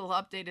quick little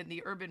update in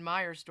the Urban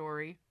Meyer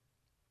story.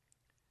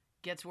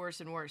 Gets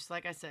worse and worse.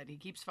 Like I said, he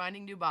keeps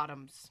finding new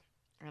bottoms.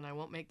 And I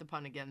won't make the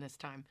pun again this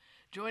time.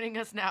 Joining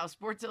us now,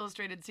 Sports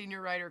Illustrated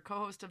senior writer,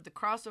 co-host of the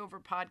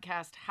Crossover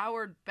podcast,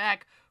 Howard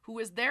Beck, who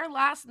was there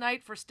last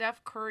night for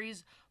Steph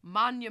Curry's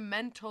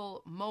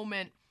monumental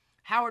moment.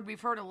 Howard, we've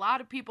heard a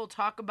lot of people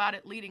talk about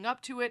it leading up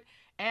to it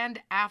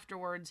and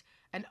afterwards.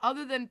 And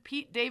other than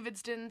Pete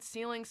Davidson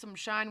stealing some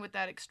shine with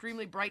that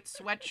extremely bright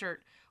sweatshirt,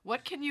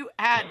 what can you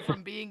add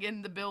from being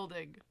in the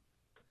building?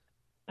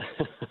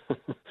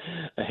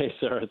 Hey,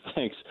 Sarah,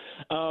 thanks.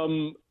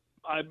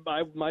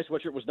 My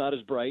sweatshirt was not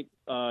as bright.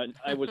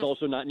 I was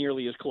also not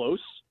nearly as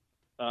close.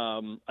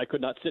 I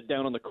could not sit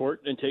down on the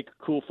court and take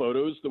cool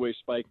photos the way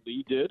Spike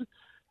Lee did.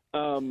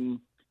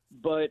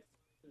 But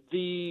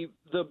the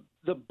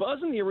buzz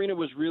in the arena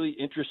was really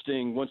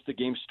interesting once the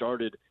game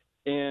started.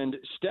 And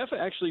Steph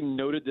actually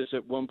noted this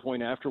at one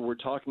point after we're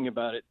talking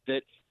about it,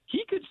 that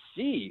he could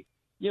see,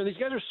 these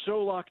guys are so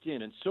locked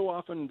in and so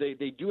often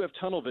they do have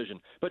tunnel vision.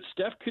 But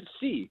Steph could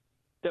see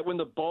that when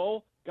the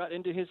ball got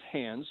into his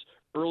hands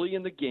early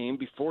in the game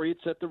before he had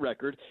set the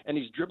record and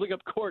he's dribbling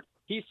up court,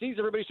 he sees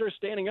everybody start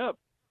standing up.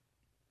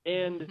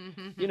 And,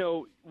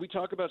 we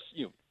talk about,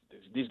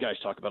 these guys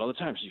talk about all the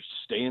time. So you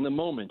stay in the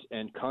moment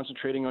and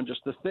concentrating on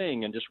just the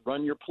thing and just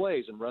run your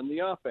plays and run the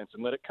offense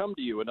and let it come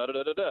to you and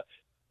da-da-da-da-da.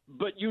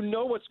 But you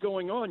know what's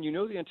going on. You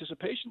know the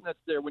anticipation that's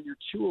there when you're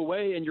 2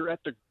 away and you're at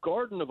the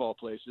Garden of all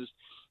places.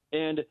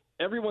 And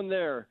everyone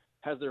there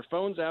has their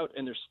phones out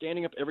and they're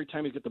standing up every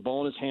time he gets the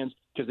ball in his hands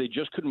because they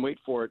just couldn't wait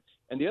for it.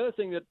 And the other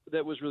thing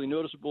that was really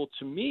noticeable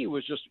to me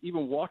was just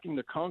even walking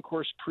the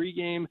concourse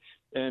pregame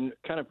and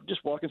kind of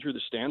just walking through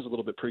the stands a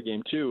little bit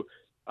pregame too.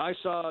 I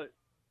saw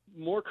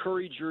more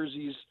Curry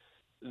jerseys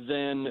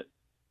than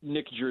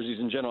Nick jerseys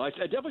in general. I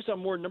definitely saw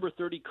more number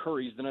 30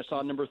 Currys than I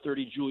saw number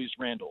 30 Julius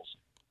Randles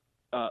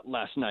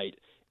last night.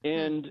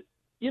 And,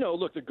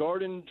 look, the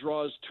Garden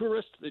draws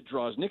tourists, it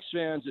draws Knicks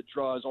fans, it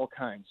draws all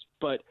kinds.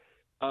 But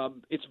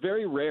it's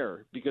very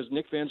rare because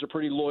Knicks fans are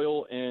pretty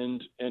loyal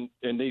and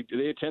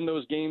they attend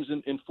those games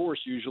in force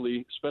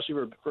usually, especially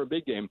for a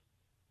big game.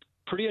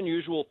 Pretty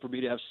unusual for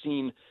me to have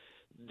seen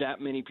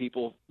that many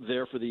people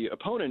there for the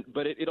opponent,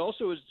 but it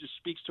also just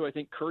speaks to, I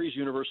think, Curry's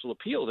universal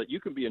appeal, that you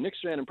can be a Knicks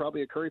fan and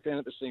probably a Curry fan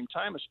at the same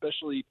time,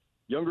 especially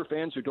younger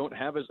fans who don't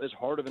have as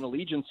hard of an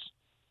allegiance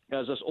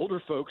as us older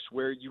folks,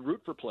 where you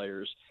root for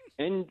players.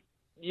 And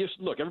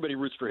look, everybody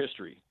roots for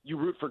history. You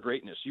root for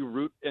greatness. You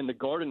root, and the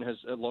Garden has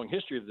a long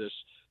history of this,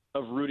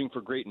 of rooting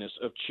for greatness,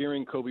 of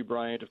cheering Kobe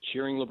Bryant, of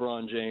cheering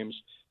LeBron James,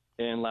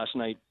 and last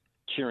night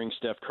cheering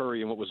Steph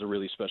Curry in what was a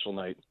really special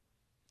night.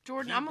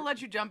 Jordan, I'm going to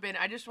let you jump in.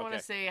 I just want to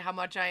Okay. say how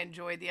much I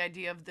enjoy the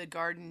idea of the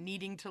Garden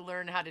needing to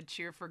learn how to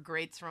cheer for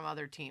greats from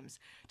other teams.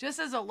 Just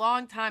as a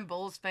longtime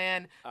Bulls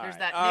fan, there's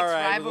that All Knicks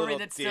right, a rivalry little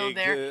that's still dig,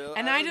 there.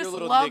 And I your just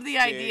little love Knicks the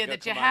idea dig.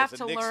 that you Come on, have as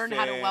to a Knicks learn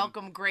how to fan.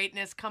 welcome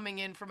greatness coming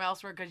in from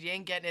elsewhere because you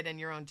ain't getting it in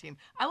your own team.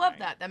 I love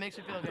that. That makes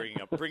me feel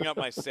good. Bring up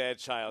my sad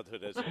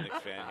childhood as a Knicks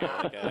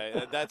fan here.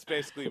 Like, that's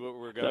basically what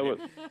we're going.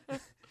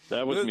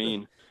 That was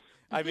mean.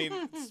 I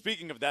mean,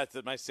 speaking of that,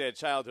 my sad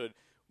childhood,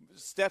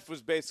 Steph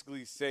was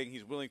basically saying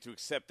he's willing to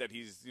accept that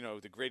he's,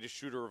 the greatest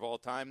shooter of all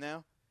time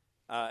now,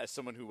 as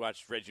someone who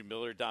watched Reggie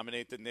Miller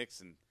dominate the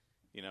Knicks and,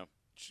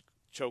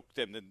 choke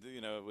them,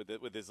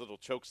 with his little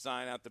choke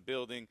sign out the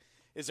building.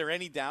 Is there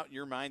any doubt in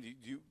your mind?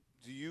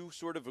 Do you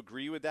sort of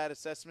agree with that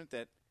assessment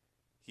that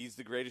he's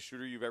the greatest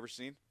shooter you've ever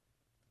seen?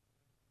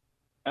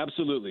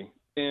 Absolutely.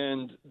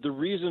 And the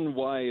reason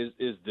why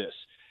is this.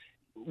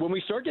 When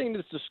we start getting into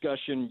this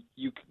discussion,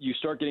 you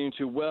start getting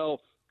into, well,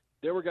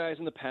 there were guys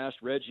in the past,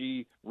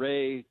 Reggie,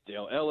 Ray,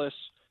 Dale Ellis,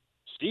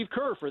 Steve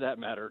Kerr, for that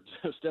matter,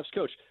 Steph's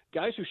coach,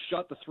 guys who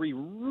shot the three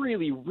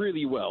really,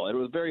 really well at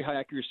a very high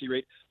accuracy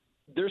rate.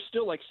 There's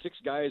still like 6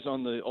 guys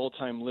on the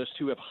all-time list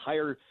who have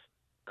higher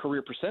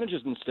career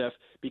percentages than Steph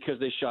because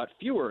they shot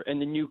fewer.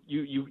 And then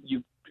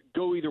you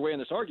go either way in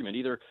this argument.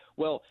 Either,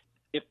 well,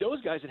 if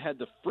those guys had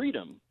the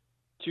freedom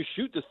to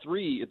shoot the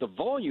three at the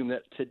volume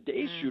that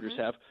today's shooters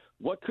have,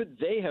 what could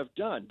they have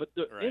done? But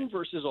the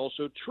inverse is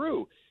also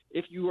true.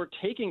 If you are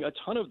taking a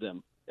ton of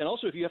them, and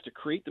also if you have to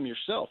create them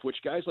yourself, which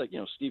guys like,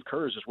 Steve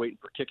Kerr is just waiting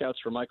for kickouts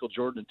for Michael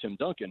Jordan and Tim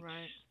Duncan.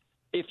 Right.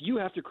 If you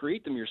have to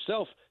create them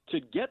yourself to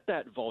get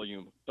that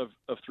volume of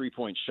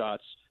three-point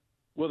shots,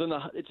 well, then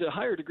it's a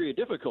higher degree of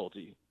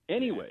difficulty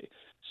anyway.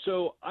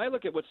 So I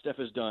look at what Steph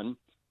has done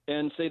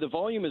and say the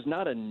volume is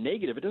not a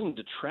negative. It doesn't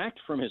detract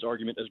from his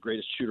argument as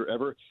greatest shooter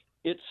ever.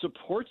 It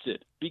supports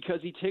it because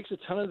he takes a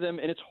ton of them,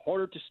 and it's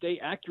harder to stay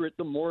accurate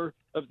the more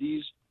of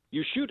these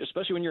you shoot,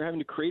 especially when you're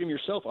having to create them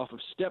yourself off of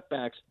step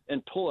backs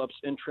and pull-ups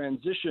and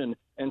transition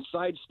and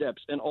side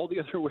steps and all the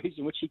other ways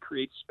in which he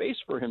creates space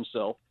for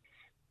himself.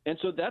 And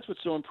so that's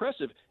what's so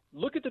impressive.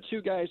 Look at the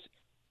 2 guys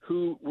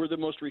who were the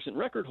most recent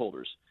record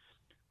holders.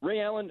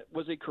 Ray Allen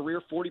was a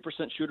career 40%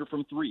 shooter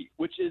from 3,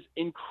 which is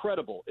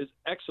incredible, is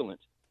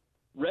excellent.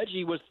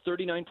 Reggie was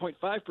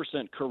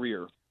 39.5%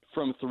 career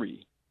from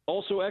 3,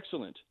 also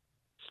excellent.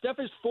 Steph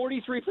is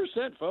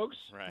 43%, folks.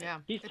 Right. Yeah.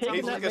 He's It's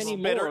taking that many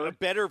more. A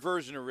better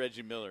version of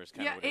Reggie Miller is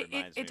kind of what it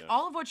reminds me it's of.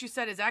 all of what you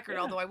said is accurate,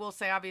 although I will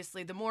say,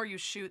 obviously, the more you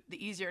shoot,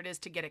 the easier it is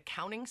to get a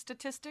counting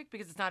statistic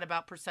because it's not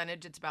about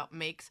percentage, it's about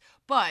makes.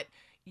 But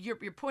your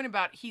point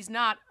about he's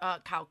not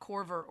Kyle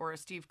Korver or a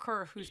Steve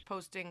Kerr who's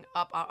posting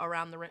up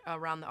around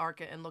the arc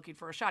and looking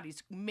for a shot.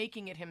 He's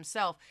making it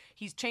himself.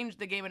 He's changed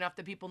the game enough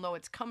that people know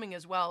it's coming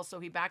as well, so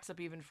he backs up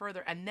even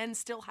further and then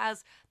still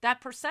has that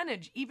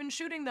percentage, even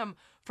shooting them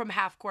from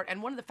half court.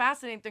 And one of the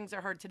fascinating things I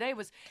heard today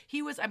was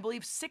he was, I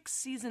believe, 6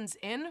 seasons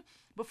in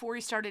before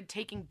he started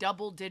taking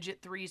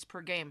double-digit threes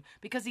per game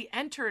because he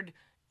entered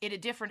in a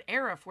different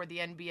era for the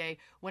NBA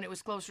when it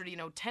was closer to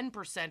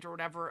 10% or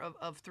whatever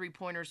of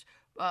three-pointers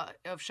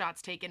of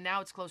shots taken.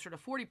 Now it's closer to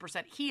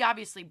 40%. He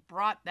obviously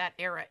brought that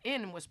era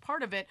in and was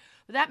part of it.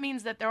 But that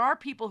means that there are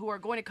people who are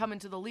going to come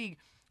into the league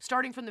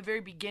starting from the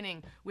very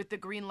beginning with the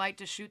green light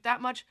to shoot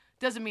that much.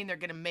 Doesn't mean they're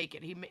going to make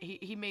it.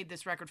 He made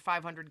this record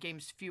 500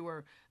 games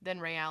fewer than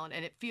Ray Allen,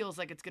 and it feels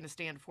like it's going to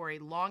stand for a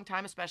long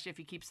time, especially if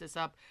he keeps this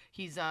up.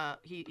 He's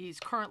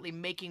currently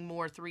making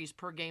more threes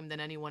per game than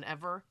anyone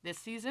ever this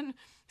season,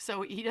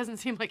 so he doesn't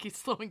seem like he's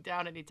slowing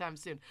down anytime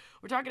soon.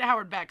 We're talking to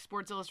Howard Beck,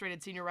 Sports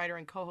Illustrated senior writer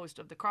and co-host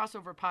of the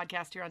Crossover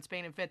podcast here on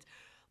Spain and Fitz.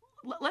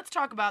 Let's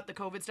talk about the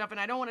COVID stuff, and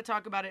I don't want to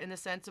talk about it in the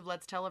sense of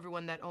let's tell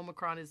everyone that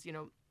Omicron is,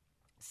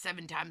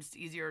 7 times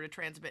easier to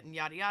transmit and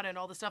yada yada and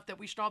all the stuff that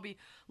we should all be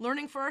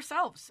learning for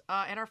ourselves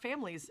and our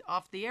families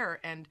off the air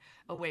and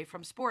away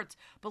from sports.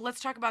 But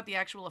let's talk about the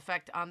actual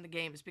effect on the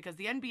games because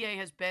the NBA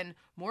has been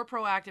more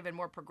proactive and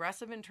more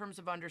progressive in terms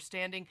of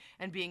understanding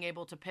and being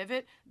able to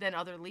pivot than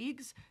other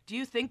leagues. Do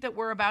you think that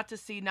we're about to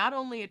see not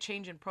only a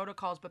change in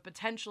protocols but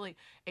potentially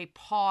a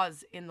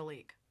pause in the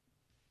league?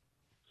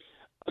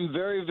 I'm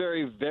very,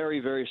 very, very,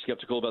 very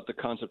skeptical about the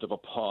concept of a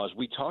pause.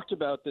 We talked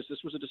about this. This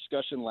was a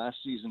discussion last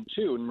season,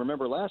 too. And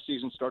remember, last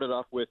season started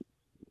off with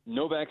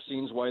no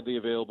vaccines widely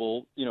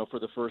available, for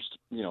the first,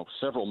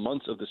 several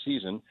months of the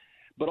season,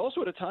 but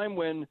also at a time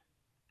when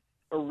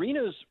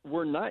arenas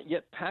were not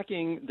yet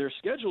packing their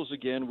schedules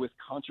again with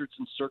concerts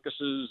and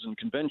circuses and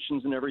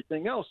conventions and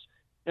everything else.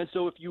 And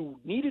so if you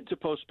needed to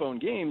postpone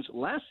games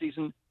last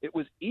season, it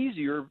was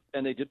easier,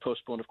 and they did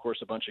postpone, of course,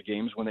 a bunch of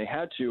games when they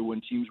had to,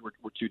 when teams were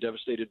too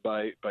devastated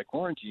by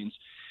quarantines.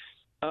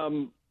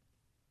 Then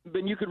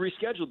you could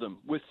reschedule them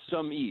with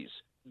some ease.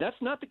 That's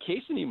not the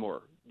case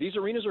anymore. These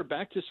arenas are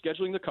back to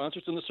scheduling the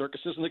concerts and the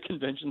circuses and the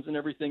conventions and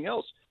everything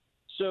else.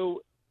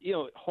 So,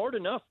 hard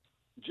enough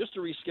just to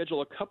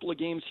reschedule a couple of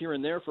games here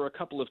and there for a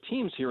couple of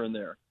teams here and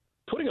there.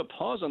 Putting a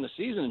pause on the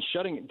season and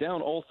shutting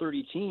down all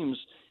 30 teams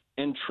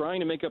and trying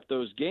to make up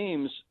those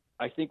games,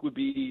 I think would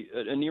be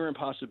a near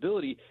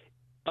impossibility.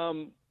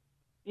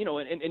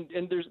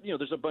 and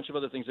there's a bunch of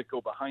other things that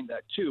go behind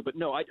that too. But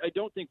no, I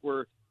don't think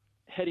we're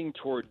heading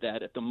toward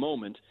that at the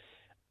moment.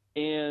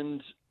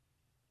 And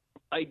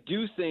I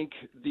do think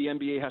the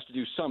NBA has to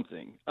do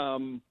something.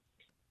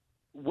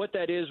 What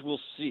that is, we'll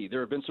see.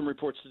 There have been some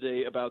reports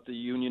today about the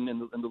union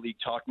and the league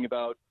talking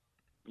about,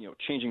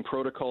 changing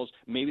protocols.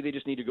 Maybe they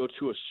just need to go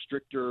to a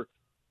stricter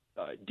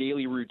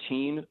daily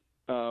routine,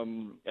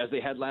 as they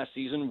had last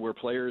season, where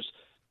players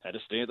had to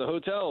stay at the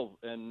hotel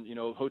and,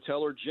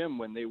 hotel or gym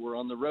when they were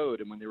on the road,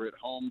 and when they were at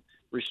home,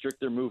 restrict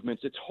their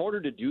movements. It's harder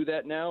to do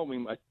that now. I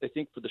mean, I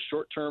think for the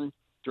short term,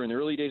 during the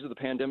early days of the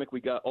pandemic, we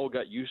all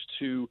got used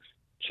to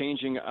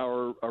changing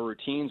our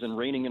routines and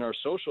reining in our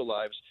social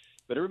lives.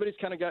 But everybody's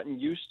kind of gotten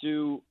used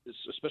to,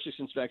 especially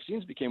since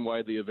vaccines became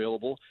widely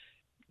available,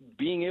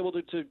 being able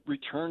to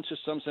return to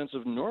some sense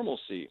of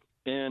normalcy.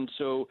 And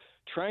so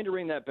trying to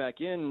rein that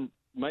back in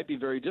might be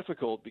very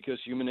difficult, because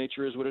human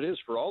nature is what it is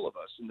for all of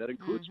us, and that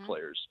includes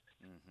players.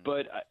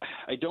 But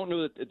I don't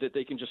know that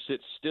they can just sit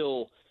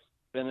still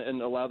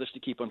and allow this to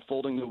keep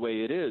unfolding the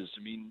way it is.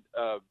 I mean,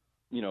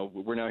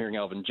 we're now hearing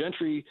Alvin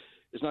Gentry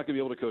is not going to be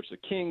able to coach the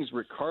Kings.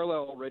 Rick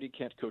Carlisle already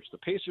can't coach the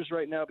Pacers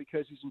right now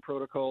because he's in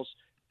protocols.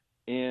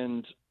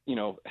 And,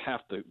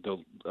 half the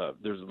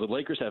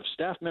Lakers have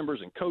staff members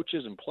and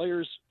coaches and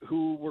players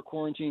who were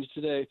quarantined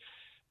today.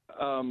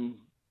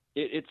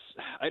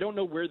 I don't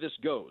know where this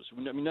goes.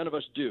 I mean, none of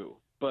us do,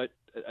 but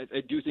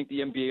I do think the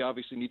NBA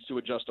obviously needs to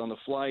adjust on the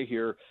fly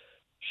here,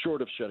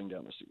 short of shutting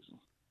down the season.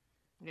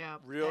 Yeah.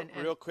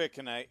 Real quick,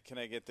 can I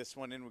get this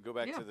one in? We'll go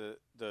back to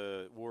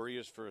the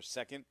Warriors for a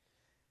second.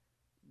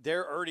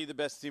 They're already the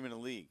best team in the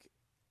league.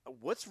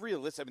 What's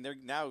realistic? I mean,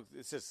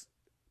 it's just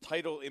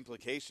title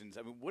implications.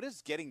 I mean, what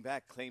is getting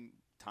back Klay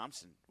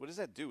Thompson? What does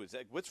that do?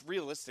 What's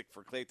realistic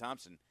for Klay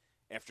Thompson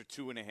after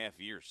 2.5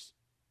 years?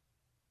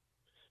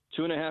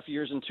 2.5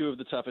 years and two of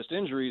the toughest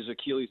injuries,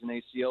 Achilles and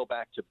ACL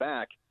back to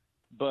back.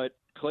 But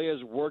Klay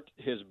has worked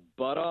his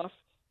butt off.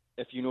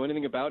 If you know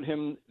anything about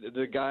him,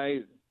 the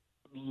guy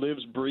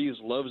lives, breathes,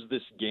 loves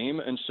this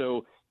game. And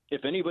so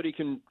if anybody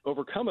can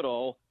overcome it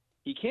all,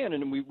 he can.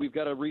 And we've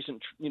got a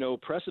recent,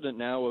 precedent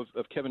now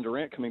of Kevin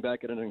Durant coming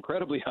back at an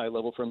incredibly high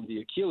level from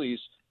the Achilles,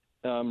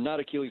 not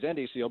Achilles and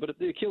ACL, but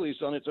the Achilles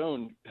on its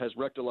own has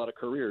wrecked a lot of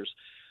careers.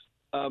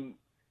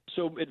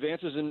 So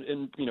advances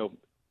in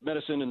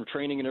medicine and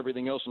training and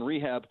everything else in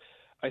rehab,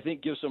 I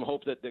think gives some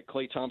hope that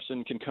Klay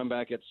Thompson can come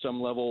back at some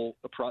level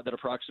that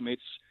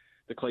approximates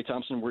the Klay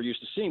Thompson we're used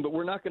to seeing. But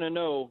we're not going to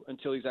know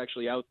until he's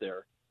actually out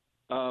there.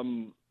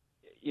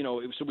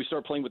 So we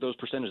start playing with those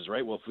percentages,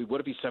 right? Well,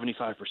 what if he's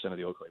 75% of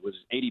the Oakley? Was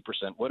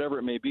 80%, whatever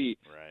it may be.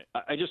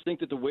 Right. I just think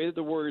that the way that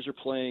the Warriors are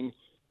playing,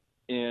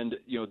 and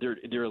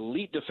they're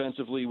elite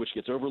defensively, which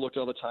gets overlooked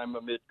all the time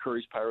amid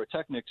Curry's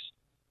pyrotechnics,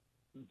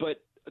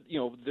 but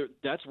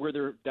that's where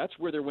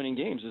they're winning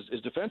games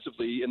is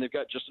defensively, and they've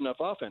got just enough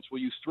offense.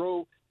 Well, you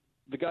throw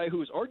the guy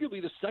who is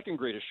arguably the second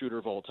greatest shooter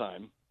of all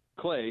time,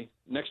 Klay,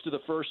 next to the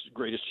first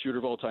greatest shooter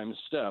of all time,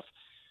 Steph,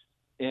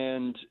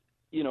 and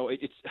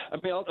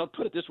I'll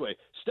put it this way: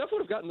 Steph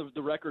would have gotten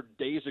the record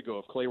days ago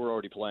if Klay were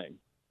already playing,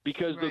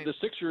 because the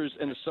Sixers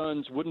and the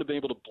Suns wouldn't have been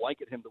able to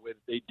blanket him the way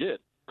that they did.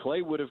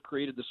 Klay would have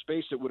created the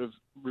space it would have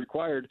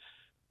required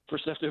for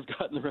Steph to have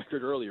gotten the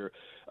record earlier.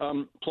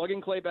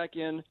 Plugging Klay back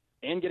in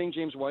and getting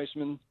James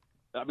Wiseman,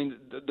 I mean,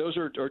 those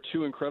are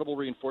two incredible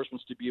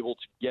reinforcements to be able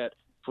to get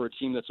for a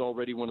team that's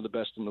already one of the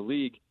best in the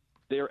league.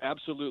 They are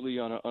absolutely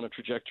on a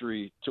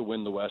trajectory to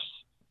win the West.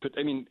 But,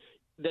 I mean,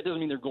 that doesn't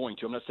mean they're going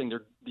to. I'm not saying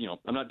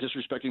I'm not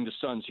disrespecting the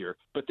Suns here,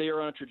 but they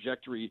are on a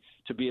trajectory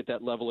to be at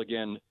that level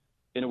again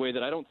in a way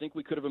that I don't think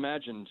we could have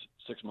imagined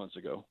 6 months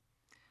ago.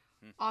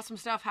 Awesome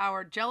stuff,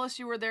 Howard. Jealous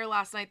you were there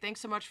last night. Thanks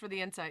so much for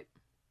the insight.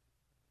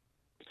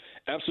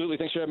 Absolutely.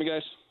 Thanks for having me,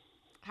 guys.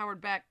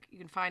 Howard Beck, you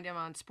can find him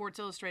on Sports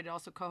Illustrated,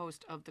 also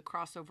co-host of the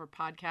Crossover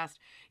podcast.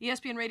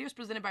 ESPN Radio is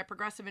presented by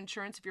Progressive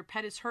Insurance. If your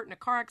pet is hurt in a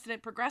car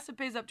accident, Progressive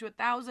pays up to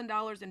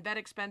 $1,000 in vet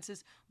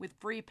expenses with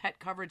free pet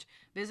coverage.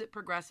 Visit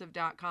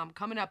Progressive.com.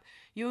 Coming up,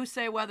 you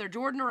say whether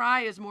Jordan or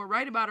I is more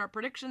right about our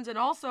predictions, and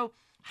also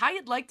how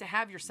you'd like to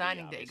have your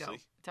signing day go.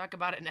 Talk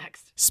about it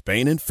next.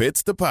 Spain and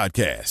Fitz, the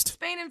podcast.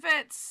 Spain and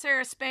Fitz.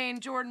 Sarah Spain,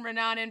 Jordan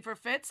Renan in for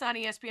Fitz on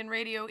ESPN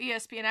Radio,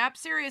 ESPN app,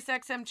 Sirius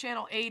XM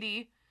Channel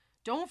 80.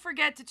 Don't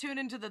forget to tune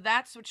into the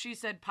That's What She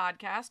Said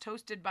podcast,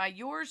 hosted by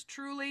yours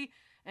truly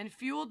and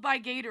fueled by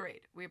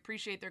Gatorade. We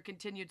appreciate their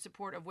continued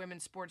support of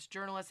women's sports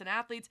journalists and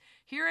athletes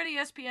here at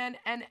ESPN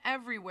and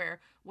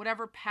everywhere.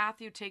 Whatever path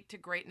you take to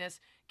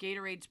greatness,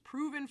 Gatorade's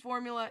proven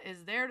formula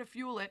is there to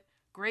fuel it.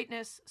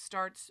 Greatness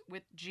starts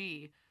with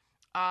G.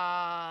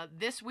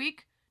 This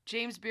week,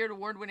 James Beard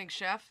award-winning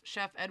chef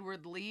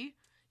Edward Lee.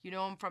 You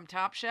know him from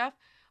Top Chef.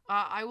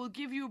 I will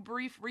give you a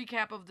brief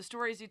recap of the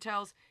stories he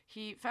tells.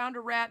 He found a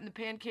rat in the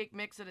pancake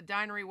mix at a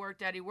diner he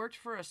worked at. He worked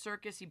for a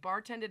circus. He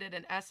bartended at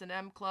an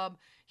S&M club.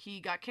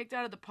 He got kicked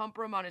out of the Pump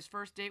Room on his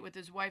first date with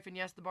his wife. And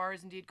yes, the bar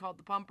is indeed called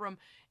the Pump Room.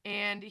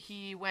 And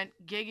he went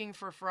gigging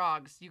for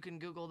frogs. You can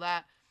Google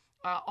that.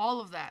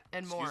 All of that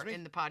and more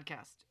in the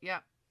podcast.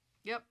 Yep.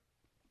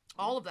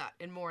 All of that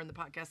and more in the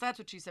podcast. That's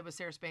what she said with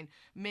Sarah Spain.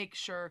 Make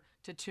sure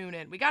to tune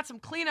in. We got some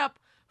cleanup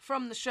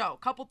from the show.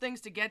 A couple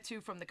things to get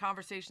to from the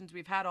conversations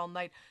we've had all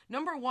night.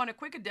 Number one, a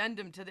quick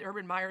addendum to the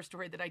Urban Meyer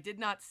story that I did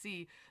not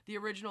see the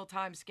original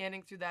time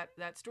scanning through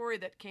that story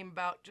that came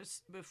about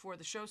just before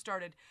the show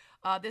started.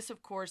 This,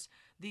 of course,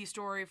 the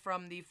story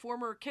from the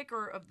former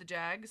kicker of the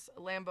Jags,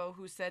 Lambo,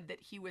 who said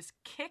that he was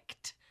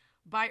kicked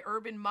by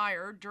Urban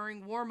Meyer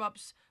during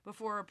warm-ups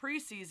before a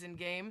preseason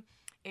game.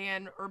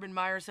 And Urban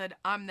Meyer said,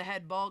 I'm the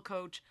head ball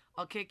coach.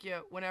 I'll kick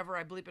you whenever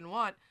I bleep and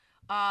want.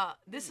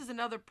 This is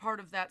another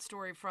part of that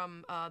story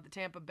from the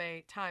Tampa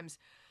Bay Times.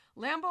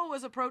 Lambo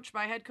was approached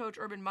by head coach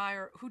Urban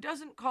Meyer, who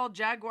doesn't call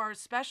Jaguars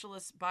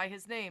specialists by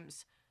his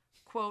names.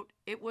 Quote,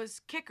 it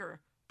was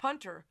kicker,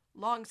 punter,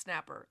 long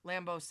snapper,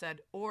 Lambo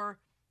said, or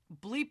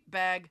bleep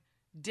bag,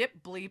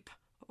 dip bleep,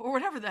 or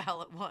whatever the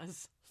hell it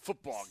was.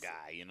 Football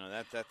guy,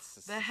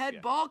 that's the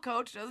head ball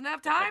coach doesn't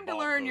have time to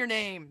learn your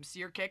names.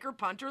 Your kicker,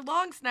 punter,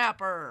 long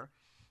snapper,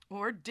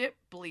 or dip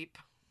bleep.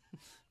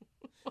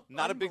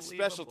 Not a big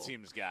special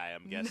teams guy,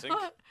 I'm guessing.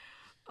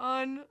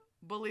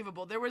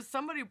 Unbelievable. There was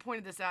somebody who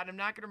pointed this out. I'm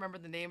not going to remember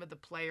the name of the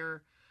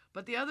player,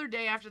 but the other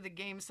day after the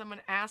game,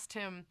 someone asked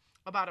him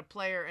about a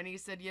player, and he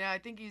said, yeah, I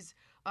think he's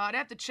I'd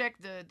have to check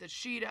the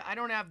sheet. I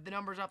don't have the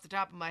numbers off the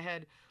top of my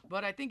head,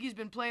 but I think he's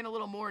been playing a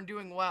little more and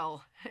doing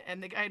well.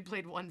 And the guy had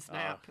played one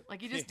snap.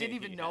 Like, he just didn't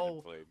even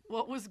know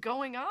what was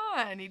going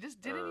on. He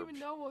just didn't even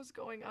know what was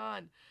going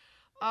on.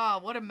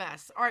 What a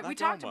mess. All right, we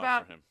talked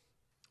about...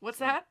 What's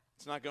that?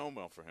 It's not going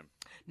well for him.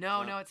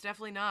 No, it's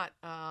definitely not.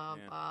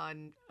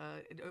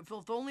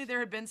 If only there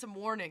had been some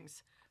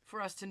warnings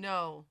for us to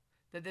know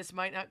that this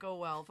might not go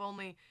well. If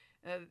only...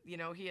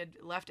 he had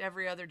left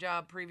every other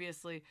job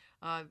previously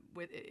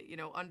with,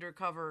 under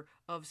cover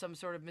of some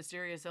sort of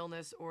mysterious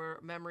illness or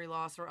memory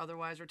loss or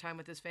otherwise, or time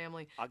with his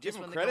family. I'll give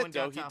him credit,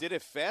 though. He did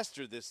it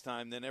faster this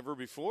time than ever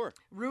before.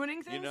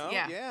 Ruining things?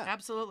 Yeah,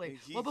 absolutely.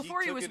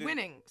 Before he was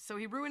winning, so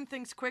he ruined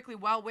things quickly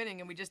while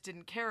winning, and we just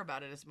didn't care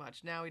about it as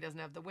much. Now he doesn't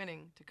have the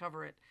winning to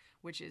cover it,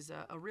 which is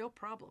a real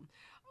problem.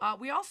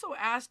 We also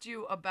asked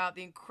you about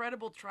the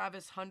incredible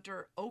Travis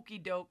Hunter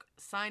Okie Doke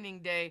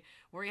signing day,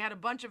 where he had a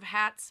bunch of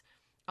hats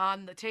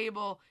on the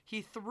table.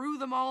 He threw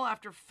them all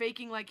after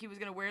faking like he was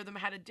going to wear them,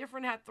 had a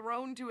different hat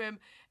thrown to him,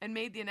 and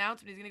made the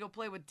announcement he's going to go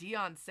play with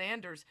Deion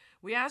Sanders.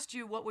 We asked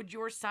you, what would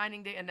your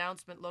signing day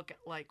announcement look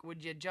like?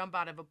 Would you jump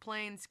out of a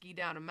plane, ski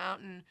down a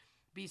mountain,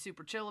 be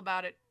super chill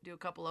about it, do a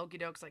couple okey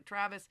dokes like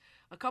Travis?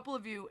 A couple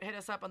of you hit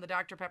us up on the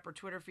Dr. Pepper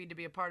Twitter feed to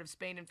be a part of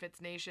Spain and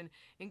Fitz Nation,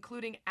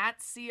 including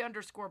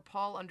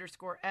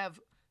 @C_Paul_Ev.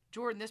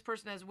 Jordan, this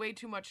person has way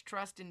too much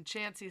trust in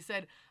chance. He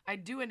said,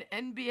 I'd do an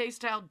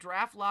NBA-style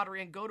draft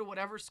lottery and go to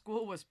whatever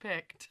school was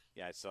picked.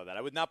 Yeah, I saw that.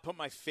 I would not put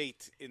my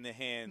fate in the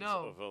hands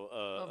of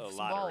a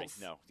lottery. Balls.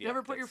 No. Yeah,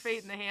 never put your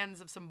fate in the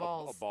hands of some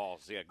balls.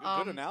 Balls, yeah.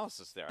 Good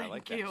analysis there. I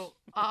like that. Thank you.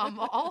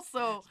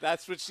 Also...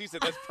 That's what she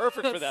said. That's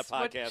perfect for that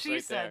podcast what she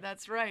right said. there.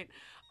 That's right.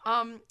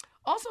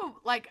 Also,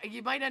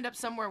 you might end up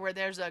somewhere where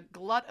there's a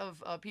glut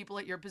of people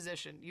at your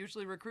position.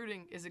 Usually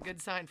recruiting is a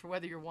good sign for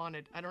whether you're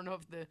wanted. I don't know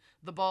if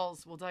the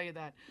balls will tell you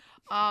that.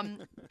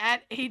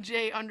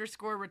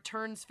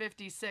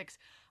 @AJ_returns56.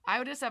 I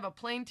would just have a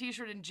plain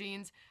t-shirt and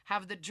jeans,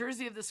 have the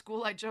jersey of the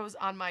school I chose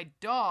on my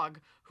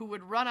dog, who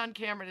would run on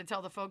camera to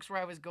tell the folks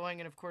where I was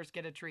going and, of course,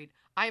 get a treat.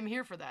 I am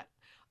here for that.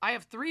 I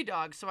have 3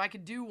 dogs, so I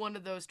could do one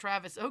of those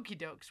Travis Okie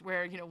Dokes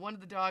where, one of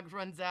the dogs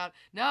runs out.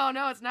 No,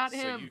 it's not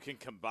him. So you can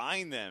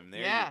combine them.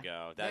 There you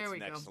go. That's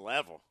next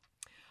level.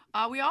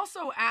 We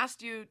also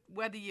asked you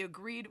whether you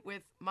agreed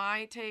with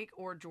my take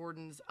or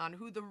Jordan's on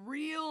who the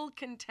real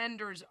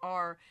contenders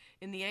are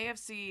in the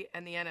AFC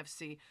and the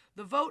NFC.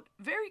 The vote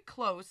very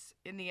close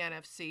in the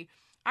NFC.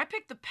 I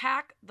picked the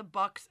Pack, the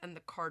Bucks, and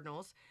the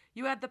Cardinals.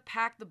 You had the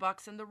Pack, the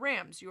Bucks, and the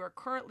Rams. You are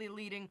currently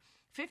leading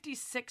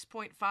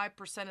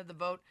 56.5% of the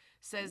vote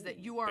says that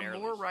you are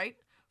more right.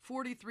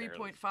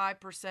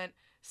 43.5%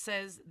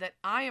 says that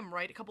I am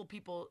right. A couple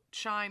people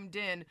chimed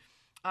in.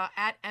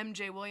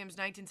 @MJ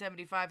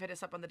Williams1975 hit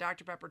us up on the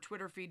Dr. Pepper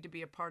Twitter feed to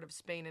be a part of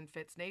Spain and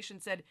Fitz Nation.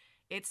 Said,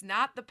 it's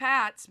not the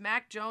Pats.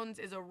 Mac Jones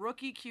is a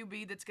rookie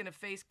QB that's going to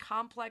face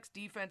complex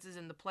defenses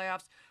in the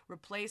playoffs.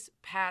 Replace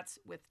Pats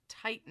with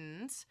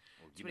Titans.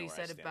 That's what he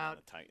said about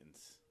the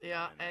Titans.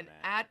 Yeah, and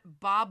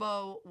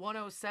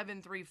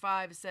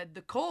 @Bobo10735 said,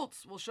 the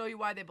Colts will show you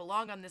why they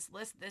belong on this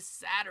list this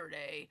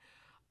Saturday.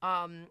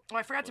 I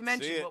forgot to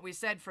mention what we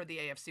said for the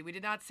AFC. We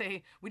did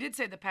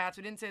say the Pats.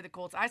 We didn't say the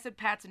Colts. I said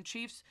Pats and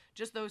Chiefs,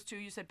 just those two.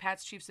 You said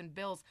Pats, Chiefs, and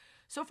Bills.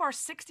 So far,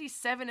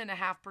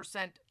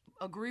 67.5%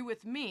 agree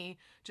with me.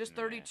 Just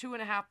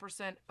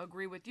 32.5%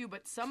 agree with you.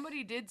 But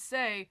somebody did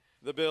say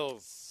the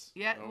Bills.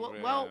 Yeah.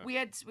 We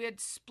had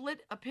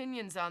split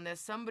opinions on this.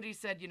 Somebody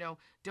said,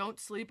 don't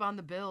sleep on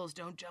the Bills.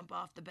 Don't jump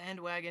off the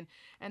bandwagon.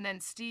 And then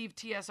Steve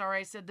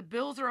TSRA said the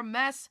Bills are a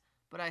mess,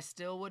 but I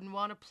still wouldn't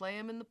want to play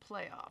them in the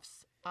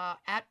playoffs.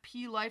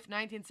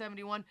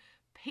 @PLife1971,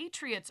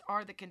 Patriots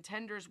are the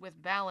contenders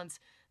with balance.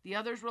 The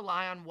others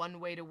rely on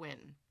one way to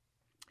win.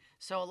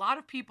 So a lot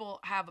of people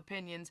have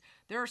opinions.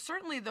 There are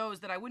certainly those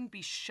that I wouldn't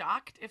be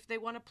shocked if they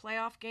won a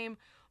playoff game,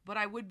 but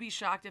I would be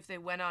shocked if they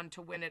went on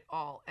to win it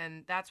all.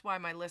 And that's why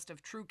my list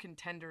of true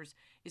contenders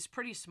is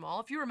pretty small.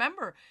 If you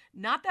remember,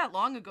 not that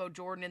long ago,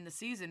 Jordan, in the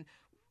season,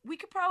 we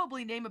could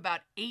probably name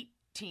about 8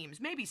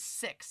 teams, maybe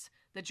 6,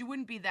 that you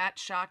wouldn't be that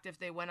shocked if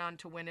they went on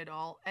to win it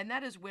all. And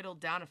that has whittled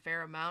down a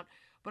fair amount.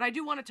 But I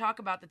do want to talk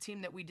about the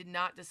team that we did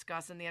not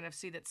discuss in the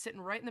NFC that's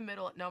sitting right in the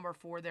middle at number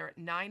 4. They're at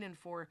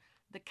 9-4,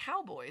 the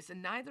Cowboys,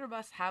 and neither of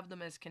us have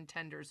them as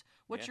contenders.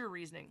 What's your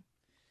reasoning?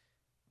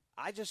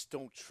 I just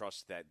don't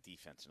trust that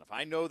defense enough.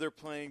 I know they're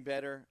playing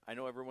better. I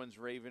know everyone's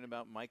raving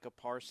about Micah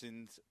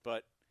Parsons,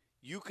 but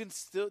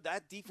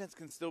that defense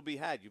can still be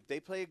had. They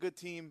play a good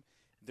team.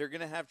 They're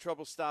going to have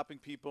trouble stopping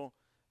people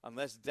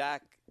unless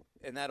Dak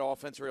and that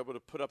offense are able to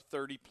put up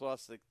 30+.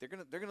 Like they're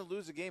going to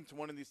lose a game to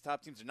one of these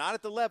top teams. They're not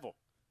at the level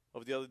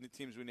of the other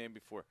teams we named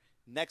before.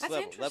 Next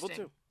level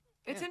 2.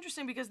 It's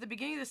interesting because the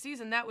beginning of the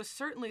season, that was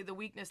certainly the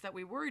weakness that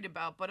we worried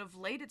about. But of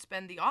late, it's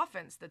been the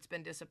offense that's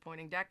been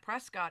disappointing. Dak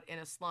Prescott in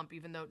a slump,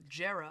 even though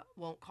Jera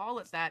won't call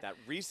it that. That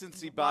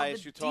recency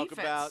bias you talk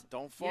about,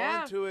 don't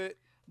fall into it.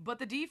 But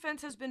the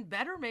defense has been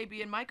better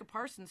maybe, and Micah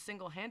Parsons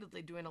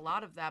single-handedly doing a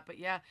lot of that. But,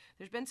 yeah,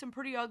 there's been some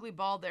pretty ugly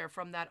ball there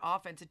from that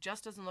offense. It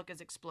just doesn't look as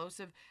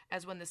explosive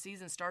as when the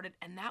season started,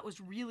 and that was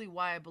really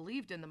why I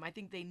believed in them. I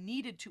think they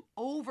needed to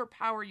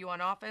overpower you on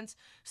offense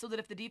so that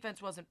if the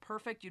defense wasn't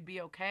perfect, you'd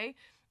be okay.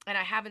 And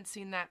I haven't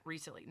seen that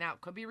recently. Now,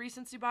 it could be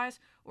recency bias,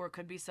 or it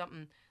could be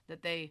something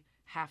that they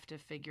have to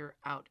figure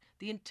out.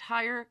 The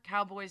entire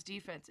Cowboys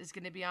defense is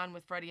going to be on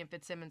with Freddie and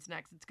Fitzsimmons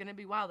next. It's going to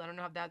be wild. I don't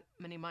know if that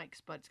many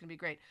mics, but it's going to be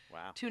great.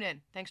 Wow. Tune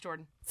in. Thanks,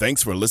 Jordan.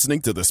 Thanks for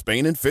listening to the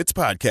Spain and Fitz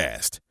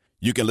podcast.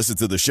 You can listen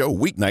to the show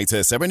weeknights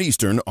at 7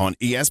 Eastern on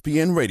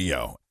ESPN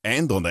Radio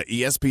and on the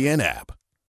ESPN app.